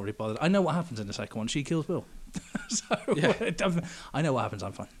not really bothered. I know what happens in the second one. She kills Bill. So I know what happens.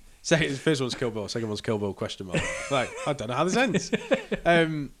 I'm fine. First one's Kill Bill. Second one's Kill Bill ? Like, I don't know how this ends.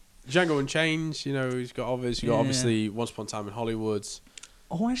 Django Unchained. He's got others. You got obviously Once Upon a Time in Hollywood.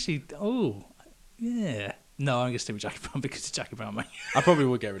 Yeah. No, I'm going to stick with Jackie Brown because it's Jackie Brown, mate. I probably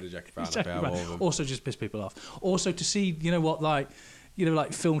would get rid of Jackie Brown. All of them. Also, just piss people off. Also, to see, like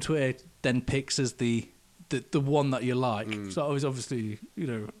Film Twitter then picks as the one that you like. So I was obviously,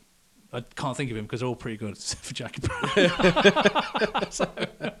 I can't think of him because they're all pretty good except for Jackie Brown. So.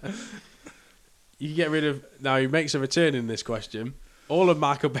 You can get rid of... Now, he makes a return in this question. All of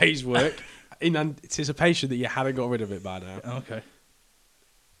Michael Bay's work in anticipation that you hadn't got rid of it by now. Okay.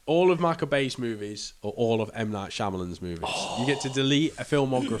 All of Michael Bay's movies or all of M. Night Shyamalan's movies. You get to delete a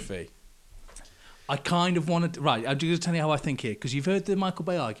filmography. I kind of wanted... Right, I'm just going to tell you how I think here, because you've heard the Michael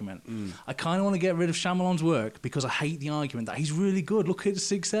Bay argument. I kind of want to get rid of Shyamalan's work because I hate the argument that he's really good, look at The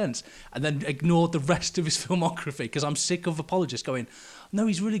Sixth Sense, and then ignore the rest of his filmography because I'm sick of apologists going, no,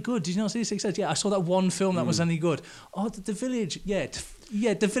 he's really good. Did you not see The Sixth Sense? Yeah, I saw that one film that was any good. Oh, The Village. Yeah,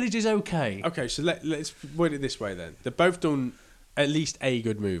 The Village is okay. Okay, so let's word it this way then. They've both done at least a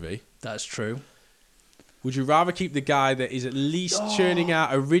good movie. That's true. Would you rather keep the guy that is at least churning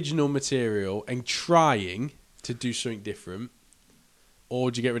out original material and trying to do something different, or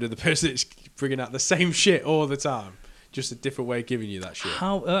would you get rid of the person that's bringing out the same shit all the time, just a different way of giving you that shit?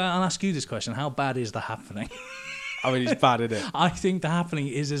 I'll ask you this question. How bad is The Happening? I mean, it's bad, isn't it? I think The Happening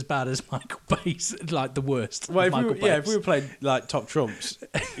is as bad as Michael Bay's, like the worst. Well, if we were playing like top trumps,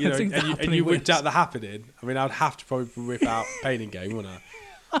 and you whipped out The Happening, I mean, I'd have to probably whip out Pain and Gain, wouldn't I?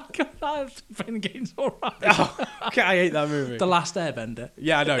 Pain and Gain's all right. Oh, okay, I hate that movie. The Last Airbender.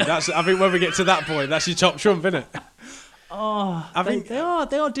 Yeah, I know. I think when we get to that point, that's your top trump, isn't it? I think they are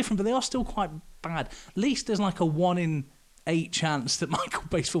different, but they are still quite bad. At least there's like a 1 in 8 chance that Michael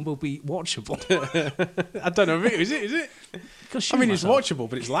Bay's film will be watchable. I don't know. Is it? I mean, it's watchable,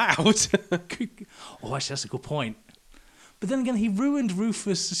 but it's loud. Oh, actually, that's a good point. But then again, he ruined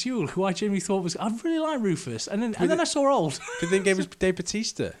Rufus Sewell, who I genuinely thought was... I really like Rufus. And then I saw Old. But then gave us Dave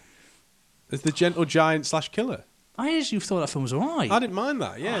Bautista as the gentle giant / killer. I actually thought that film was alright. I didn't mind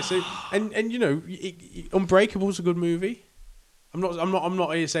that, yeah. So and you know, Unbreakable's a good movie. I'm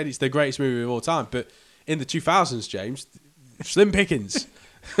not here saying it's the greatest movie of all time, but in the 2000s, James, slim pickings.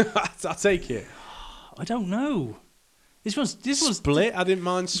 I'll take it. I don't know. This was Split. I didn't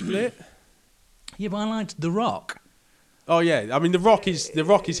mind Split. Yeah, but I liked The Rock. Oh yeah, I mean The Rock is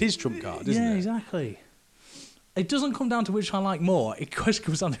his trump card, isn't it? Yeah, exactly. It doesn't come down to which I like more. It comes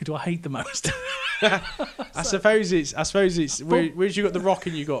down to who do I hate the most. I suppose it's whereas you got The Rock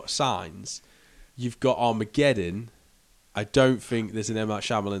and you got Signs, you've got Armageddon. I don't think there's an M. Night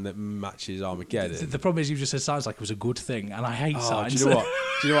Shyamalan that matches Armageddon. The problem is you just said Signs like it was a good thing, and I hate Signs. Do you know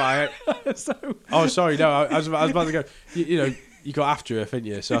what? Oh, sorry, no, I was about to go. You know, you got After Earth, didn't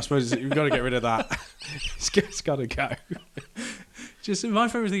you? So I suppose you've got to get rid of that. It's got to go. Just my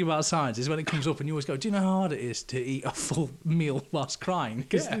favourite thing about Signs is when it comes up and you always go, do you know how hard it is to eat a full meal whilst crying?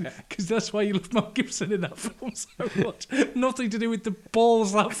 Because that's why you love Mel Gibson in that film so much. Nothing to do with the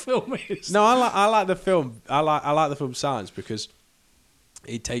balls that film is. No, I like the film. I like the film Signs because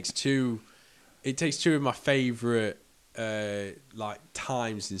it takes two of my favourite like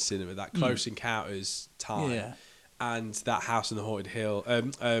times in cinema. That Close Encounters time and that House on the Haunted Hill,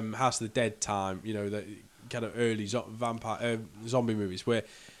 House of the Dead time. You know, that kind of early zombie movies where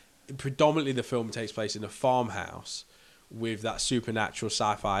predominantly the film takes place in a farmhouse with that supernatural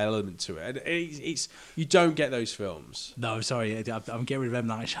sci-fi element to it. And it's you don't get those films. No, sorry, I'm getting rid of M.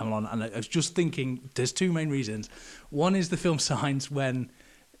 Night Shyamalan, and I was just thinking there's two main reasons. One is the film Signs when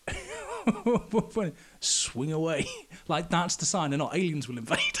swing away, like that's the sign, and not aliens will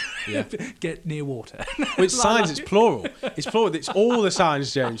invade. Yeah. Get near water. With Signs, it's plural. It's plural. It's all the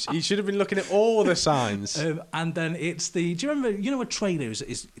signs, James. You should have been looking at all the signs. And then it's the. Do you remember? You know, a trailer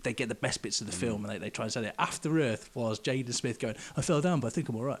is they get the best bits of the film and they try and say it. After Earth was Jaden Smith going, I fell down, but I think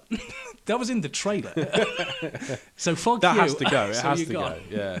I'm all right. That was in the trailer. So fuck that you. Has to go. It So has to go.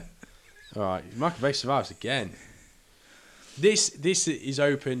 Yeah. All right. Michael Bay survives again. This is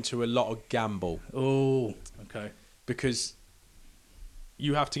open to a lot of gamble. Oh, okay. Because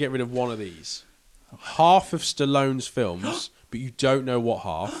you have to get rid of one of these. Half of Stallone's films, but you don't know what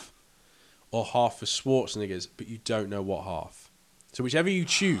half. Or half of Schwarzenegger's, but you don't know what half. So whichever you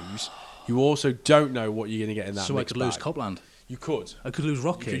choose, you also don't know what you're going to get in that So I could lose Copland. You could. I could lose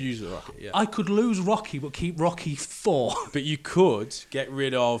Rocky. You could use the Rocky, yeah. I could lose Rocky, but keep Rocky 4. But you could get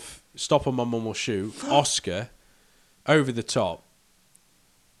rid of Stop or My Mum Will Shoot, Oscar, Over the Top,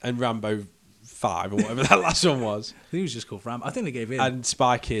 and Rambo 5 or whatever that last one was. I think it was just called Rambo. I think they gave in. And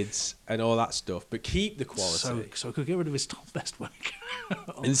Spy Kids and all that stuff, but keep the quality. So I could get rid of his top best work.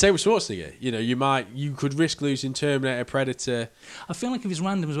 And the same with Schwarzenegger. You know, you could risk losing Terminator, Predator. I feel like if it's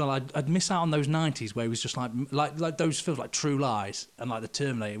random as well, I'd miss out on those 90s where he was just like those films like True Lies and like The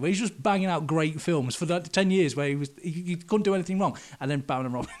Terminator, where he's just banging out great films for like 10 years where he couldn't do anything wrong, and then Batman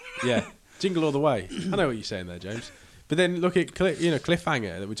and Robin. Yeah, Jingle All the Way. I know what you're saying there, James. But then look at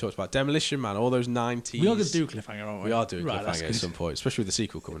Cliffhanger that we talked about, Demolition Man, all those 90s. We are going to do Cliffhanger, aren't we? We are doing Cliffhanger at some point, especially with the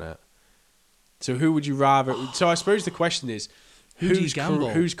sequel coming out. So who would you rather? So I suppose the question is, whose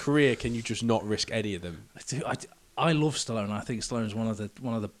career can you just not risk any of them? I love Stallone. I think Stallone's one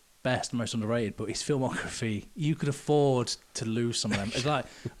of the best, most underrated. But his filmography, you could afford to lose some of them. It's like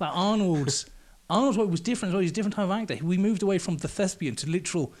Arnold's what was different as well. He's a different type of actor. We moved away from the thespian to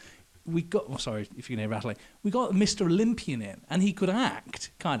literal. We got, sorry if you can hear rattling, we got Mr. Olympian in, and he could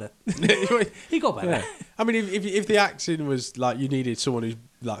act, kind of. He got better. Yeah. I mean, if the acting was like you needed someone who's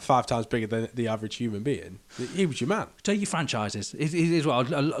like 5 times bigger than the average human being, he was your man. Take your franchises. It is well,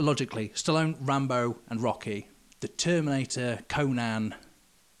 logically, Stallone, Rambo, and Rocky, The Terminator, Conan,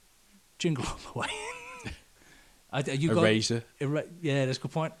 Jingle All the Way. Eraser. Yeah, that's a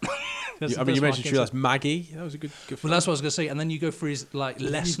good point. You mentioned True Lies. Maggie. That was a good film. Well, that's what I was going to say. And then you go for his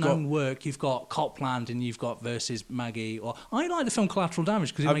less known work. You've got Copland and you've got versus Maggie. Or I like the film Collateral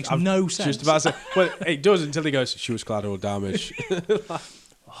Damage because it makes no sense. Just about to say, well, it does until he goes, she was collateral damage.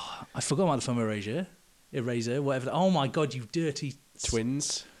 I forgot about the film Eraser, whatever. Oh my God, you dirty...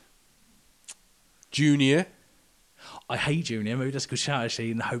 Twins. Junior. I hate Junior. Maybe that's a good shout actually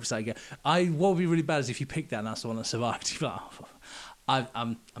in the hopes that what would be really bad is if you pick that and that's the one that survived. You'd be like,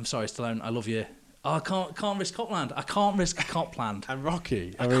 I'm sorry, Stallone. I love you. Oh, I can't risk Copland. I can't risk Copland. And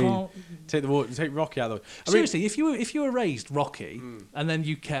Rocky. I mean, take Rocky out of the way. Seriously, if you erased Rocky and then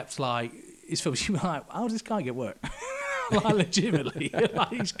you kept like his films, you were like, how does this guy get work? Like legitimately, like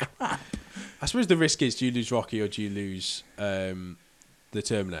he's crap. I suppose the risk is: do you lose Rocky or do you lose the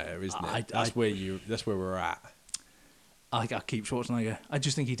Terminator? Isn't it? That's where we're at. I keep Schwarzenegger. I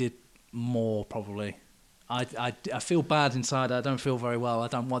just think he did more probably. I feel bad inside. I don't feel very well.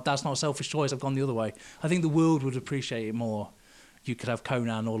 That's not a selfish choice. I've gone the other way. I think the world would appreciate it more. You could have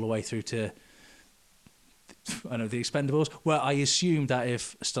Conan all the way through to, I know, The Expendables, where I assume that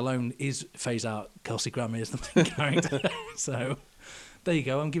if Stallone is phase out, Kelsey Grammer is the main character. So there you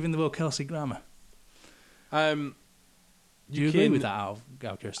go. I'm giving the world Kelsey Grammer. Do you agree with that, Al?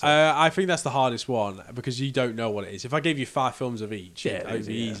 I think that's the hardest one because you don't know what it is. If I gave you 5 films of each, it would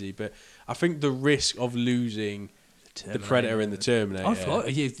be easy. But I think the risk of losing the Predator and the Terminator. I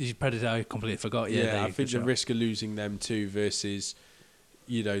forgot. You Predator, I completely forgot. Yeah, I think the risk of losing them two versus,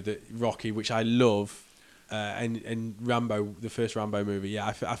 the Rocky, which I love, and Rambo, the first Rambo movie. Yeah,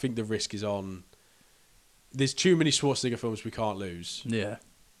 I think the risk is on. There's too many Schwarzenegger films we can't lose. Yeah.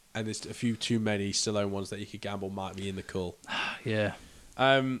 And there's a few too many Stallone ones that you could gamble might be in the cull. Yeah.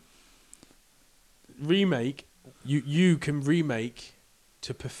 Remake. You can remake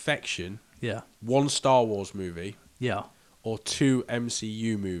to perfection. Yeah. 1 Star Wars movie. Yeah. Or 2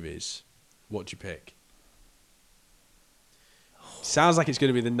 MCU movies. What do you pick? Sounds like it's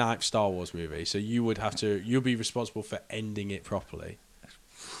going to be the 9th Star Wars movie, so you'll be responsible for ending it properly.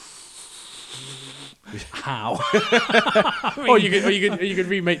 How? Or you could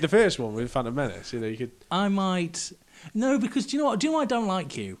remake the first one with Phantom Menace. You could. I might. No, because do you know what? I don't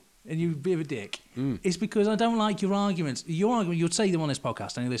like you, and you're a bit of a dick. It's because I don't like your arguments. Your argument, you'd say them on this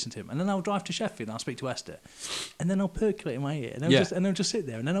podcast, and you listen to them, and then I'll drive to Sheffield and I'll speak to Esther, and then I'll percolate in my ear, and I'll just sit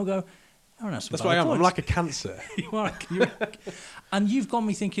there, and then I'll go. That's what I am. I'm like a cancer. You are. And you've got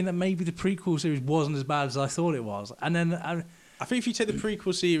me thinking that maybe the prequel series wasn't as bad as I thought it was, and then. I think if you take the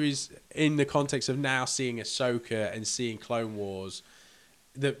prequel series in the context of now seeing Ahsoka and seeing Clone Wars,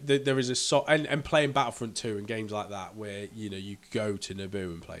 there is and playing Battlefront 2 and games like that where you go to Naboo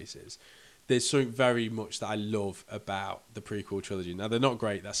and places. There's something very much that I love about the prequel trilogy. Now they're not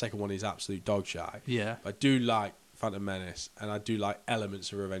great. That second one is absolute dog shite. Yeah. But I do like Phantom Menace and I do like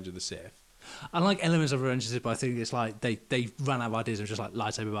elements of Revenge of the Sith. I like elements of Revenge of the Sith, but I think it's like they ran out of ideas of just like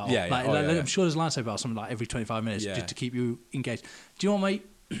lightsaber battle. Yeah, I'm sure there's lightsaber battle something like every 25 minutes just to keep you engaged. Do you want, mate?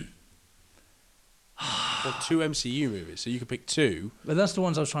 Or 2 MCU movies, so you could pick 2. But that's the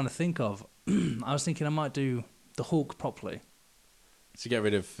ones I was trying to think of. I was thinking I might do the Hulk properly. To get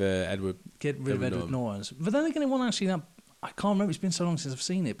rid of Edward. Get rid of Edward Norton's. But then again, it won't actually that. I can't remember. It's been so long since I've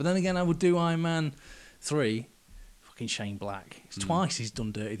seen it. But then again, I would do Iron Man 3. Fucking Shane Black. It's twice he's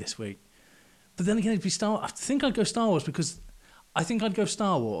done dirty this week. But then again, it'd be I think I'd go Star Wars because I think I'd go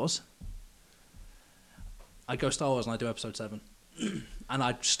Star Wars. I'd go Star Wars and I'd do Episode 7. And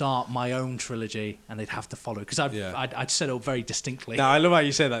I'd start my own trilogy and they'd have to follow. Because I'd set it up very distinctly. Now, I love how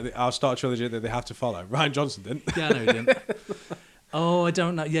you say that. I'll start a trilogy that they have to follow. Ryan Johnson didn't. Yeah, I know he didn't. Oh, I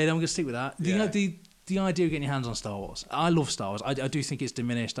don't know. Yeah, I'm going to stick with that. The idea of getting your hands on Star Wars. I love Star Wars. I do think it's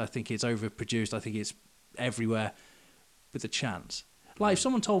diminished. I think it's overproduced. I think it's everywhere. With a chance. Like, if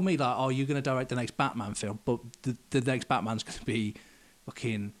someone told me, like, you're going to direct the next Batman film, but the next Batman's going to be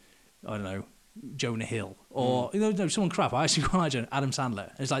fucking, I don't know, Jonah Hill. Or, someone crap. I actually quite like Adam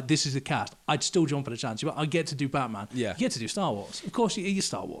Sandler. It's like, this is the cast. I'd still jump at a chance. I get to do Batman. Yeah. You get to do Star Wars. Of course, you're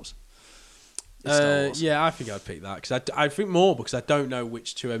Star Wars. Yeah, I think I'd pick that. Because I think more because I don't know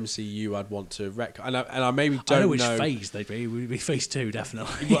which 2 MCU I'd want to wreck. And I maybe don't know... I know which phase they'd be. It would be phase 2,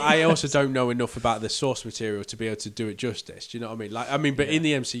 definitely. Well, I also don't know enough about the source material to be able to do it justice. Do you know what I mean? But in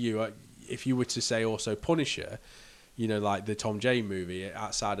the MCU, if you were to say also Punisher, like the Tom J movie,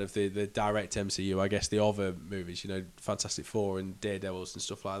 outside of the direct MCU, I guess the other movies, Fantastic Four and Daredevils and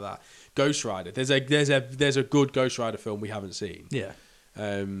stuff like that. Ghost Rider. There's a good Ghost Rider film we haven't seen. Yeah.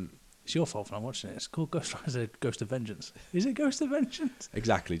 It's your fault for not watching it. It's called Ghost Rider, Ghost of Vengeance. Is it Ghost of Vengeance?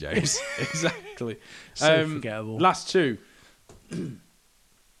 Exactly, James. Exactly. So forgettable. Last 2.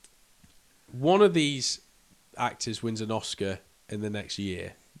 One of these actors wins an Oscar in the next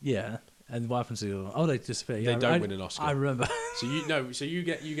year. Yeah. And what happens to the other one? Oh, they disappear. Yeah, they don't win an Oscar. I remember. So you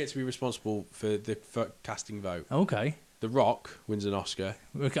get to be responsible for the casting vote. Okay. The Rock wins an Oscar.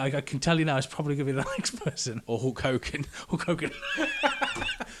 Okay, I can tell you now, it's probably going to be the next person. Or Hulk Hogan. Hulk Hogan.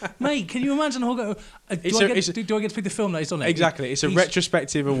 Mate, can you imagine Hulk Hogan? Do I get to pick the film that he's on it? Exactly. It's a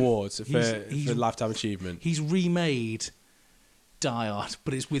retrospective award for Lifetime Achievement. He's remade Die Hard,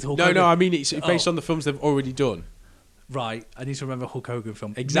 but it's with Hulk Hogan. No, I mean, it's based on the films they've already done. Right. I need to remember Hulk Hogan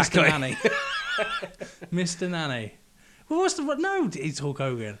film. Exactly. Mr. Nanny. Mr. Nanny. Well, it's Hulk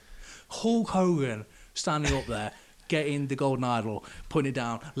Hogan. Hulk Hogan standing up there, getting the golden idol, putting it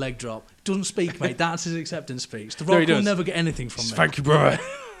down, leg drop. Doesn't speak, mate. That's his acceptance speech. The No, he Rock will does. never get anything from me. Thank you, brother.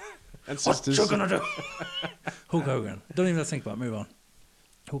 And What sisters. you gonna do? Hulk Hogan. Don't even have to think about it. Move on.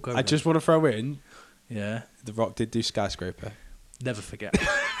 Hulk Hogan. I just want to throw in, Yeah. The Rock did do Skyscraper. Never forget.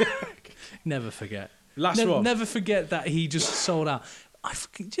 Never forget. Last one. Never forget that he just sold out.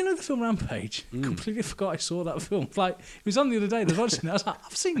 Do you know the film Rampage? Completely forgot I saw that film. Like, it was on the other day. I was watching it. I was like,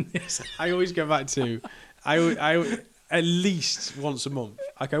 I've seen this. I always go back to, I at least once a month,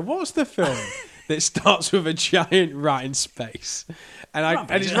 I go, what's the film that starts with a giant rat in space? And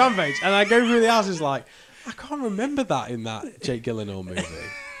it's Rampage. And I go through the house, it's like, I can't remember that in that Jake Gyllenhaal movie.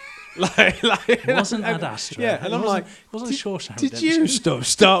 Wasn't Ad Astra. Yeah, and I'm like, wasn't Shawshank did Redemption. you stuff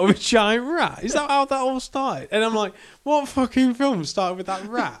start with a giant rat? Is that how that all started? And I'm like, what fucking film started with that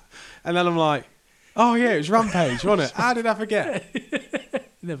rat? And then I'm like, oh yeah, it was Rampage, wasn't it? How did I forget?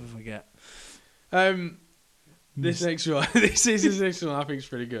 Never forget. This next one, this next one I think is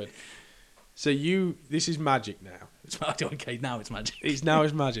pretty good. So this is magic now. Okay, now it's magic. It's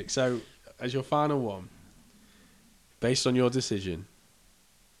magic. So as your final one, based on your decision,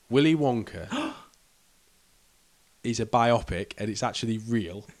 Willy Wonka is a biopic, and it's actually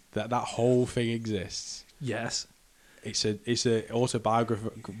real. That whole thing exists. Yes. It's a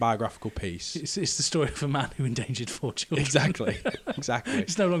autobiographical piece. It's the story of a man who endangered 4 children. Exactly.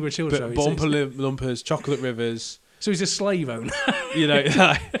 It's no longer a children's But show. Bumper Lumpers, Chocolate Rivers. So he's a slave owner. You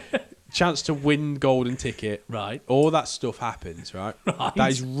know, chance to win golden ticket. Right. All that stuff happens, right? Right.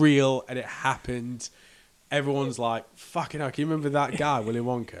 That is real, and it happened. Everyone's like, fucking hell, can you remember that guy, Willy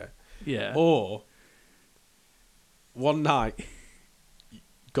Wonka? Yeah. Or one night,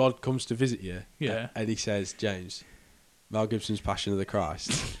 God comes to visit you, Yeah. and he says, James, Mel Gibson's Passion of the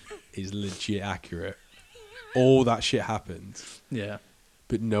Christ is legit accurate. All that shit happened, Yeah.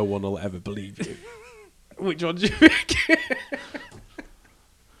 but no one will ever believe you. Which one do you think?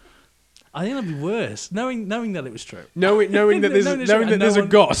 I think that'd be worse. Knowing that it was true. Knowing that there's a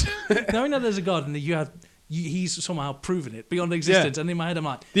God. Knowing that there's a God and that he's somehow proven it beyond existence. And in my head, I'm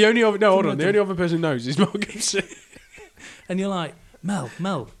like, The only other person who knows is Mel Gibson. and you're like, Mel,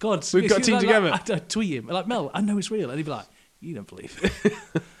 God, We've got a team together. I tweet him like, Mel, I know it's real, and he'd be like, you don't believe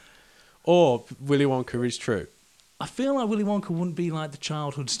it. Or Willy Wonka is true. I feel like Willy Wonka wouldn't be like the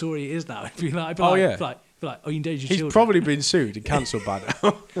childhood story it is now. It'd be like, Oh, yeah. oh, you endangered He's children. probably been sued and cancelled by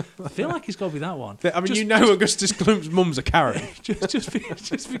now. I feel like it's got to be that one. I mean, Augustus Gloop's mum's a Karen.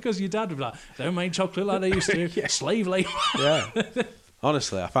 just because your dad would be like, don't make chocolate like they used to. Yeah. Slave labor. Yeah.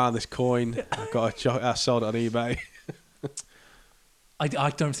 Honestly, I found this coin. I sold it on eBay.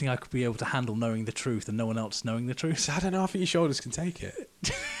 I don't think I could be able to handle knowing the truth and no one else knowing the truth. I don't know. I think your shoulders can take it.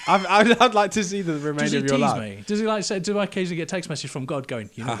 I'd like to see the remainder of your life. Does he tease me? Does he like say? Do I occasionally get a text message from God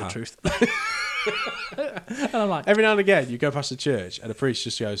going, "You know the truth"? And I'm like, every now and again, you go past the church and a priest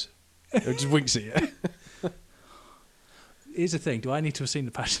just goes, just winks at you. here's the thing: do I need to have seen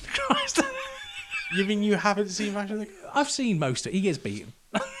the Passion of Christ? You mean you haven't seen Passion of the Christ? I've seen most of it. He gets beaten.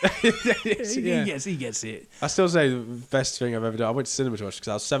 He gets it. I still say the best thing I've ever done. I went to cinema to watch because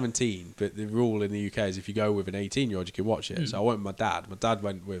I was 17, but the rule in the UK is if you go with an 18-year-old, you can watch it. So I went with my dad. My dad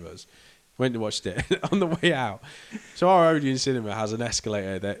went with us. Went and watched it on the way out. So our Odeon cinema has an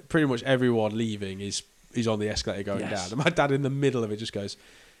escalator that pretty much everyone leaving is on the escalator going down. And my dad in the middle of it just goes,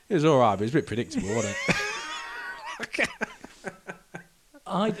 it was all right, but it's a bit predictable, wasn't it?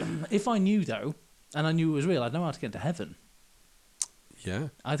 If I knew, though, and I knew it was real, I'd know how to get to heaven. Yeah.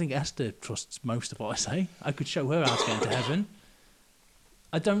 I think Esther trusts most of what I say. I could show her how to get into heaven.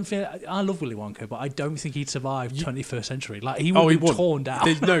 I love Willy Wonka, but I don't think he'd survive 21st century. Like, he would be torn down.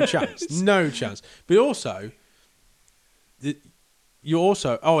 There's no chance. No chance. But also, you're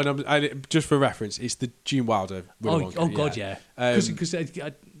also... Oh, and just for reference, it's the Gene Wilder Willy Wonka. Oh, God, yeah. Because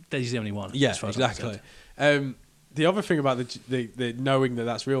he's the only one. Yeah, exactly. The other thing about the knowing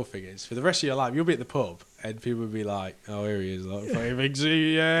that's real thing is, for the rest of your life, you'll be at the pub and people will be like, oh, here he is. Like,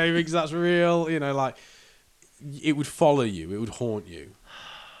 he thinks that's real. You know, like, it would follow you. It would haunt you.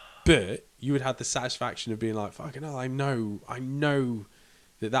 But you would have the satisfaction of being like, fucking hell, I know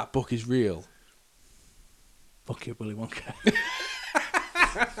that book is real. Fuck it, Willy Wonka.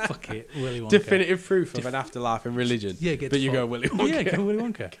 Fuck it, Willy Wonka. Definitive proof of an afterlife and religion. Yeah, but you go Willy Wonka. Yeah, go Willy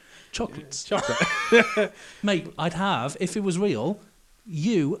Wonka. Chocolates. Chocolate. Mate, I'd have, if it was real,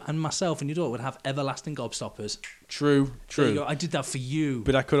 you and myself and your daughter would have everlasting gobstoppers. True. There you go. I did that for you.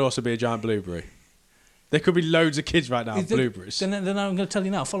 But I could also be a giant blueberry. There could be loads of kids right now with blueberries. Then I'm going to tell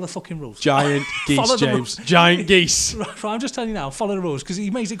you now, follow the fucking rules. Giant geese, James. Giant geese. Right, I'm just telling you now, follow the rules, because he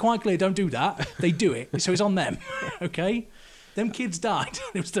makes it quite clear, don't do that. They do it, so it's on them. Okay? Them kids died.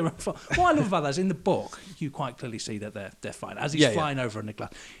 It was their own fault. What I love about that is in the book, you quite clearly see that they're fine. As he's flying over in the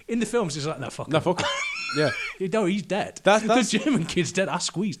glass. In the films, it's like, no, fuck him. Yeah. No, he's dead. The German kid's dead. I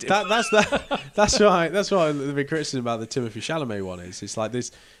squeezed him. That's right. That's what the big criticism about the Timothée Chalamet one is. It's like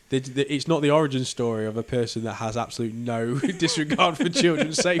this. It's not the origin story of a person that has absolute no disregard for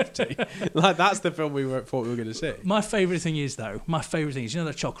children's safety. Like that's the film we thought we were going to see. My favourite thing is you know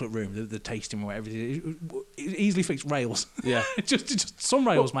that chocolate room, the tasting or whatever it is, it easily fixed rails. Yeah, just some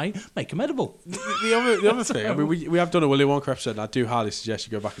rails, mate. Make them edible. The other thing, I mean, we have done a Willy Wonka episode, and I do highly suggest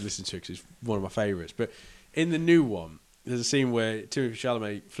you go back and listen to it because it's one of my favourites. But in the new one, there's a scene where Timothée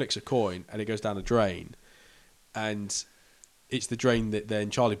Chalamet flicks a coin and it goes down a drain, and it's the drain that then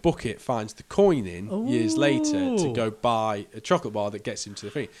Charlie Bucket finds the coin in years later to go buy a chocolate bar that gets him to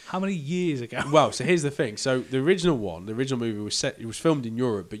the thing. How many years ago? Well, so here's the thing. So the original movie was filmed in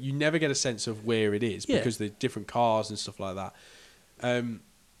Europe, but you never get a sense of where it is because the different cars and stuff like that.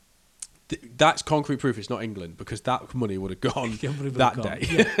 That's concrete proof it's not England because that money would have gone that day.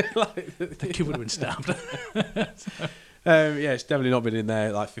 Yeah. The kid would have been stabbed. It's definitely not been in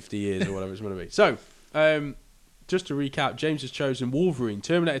there like 50 years or whatever it's going to be. So, just to recap, James has chosen Wolverine,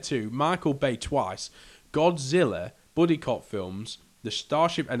 Terminator 2, Michael Bay twice, Godzilla, buddy cop films, the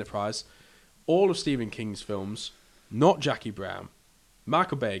Starship Enterprise, all of Stephen King's films, not Jackie Brown,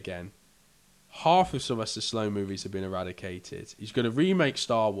 Michael Bay again. Half of Sylvester Stallone movies have been eradicated. He's going to remake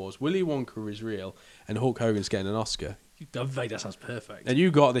Star Wars, Willy Wonka is real, and Hulk Hogan's getting an Oscar. That sounds perfect. And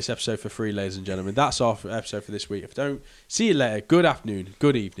you got this episode for free, ladies and gentlemen. That's our episode for this week. If I don't see you later, good afternoon,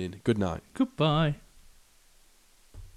 good evening, good night. Goodbye.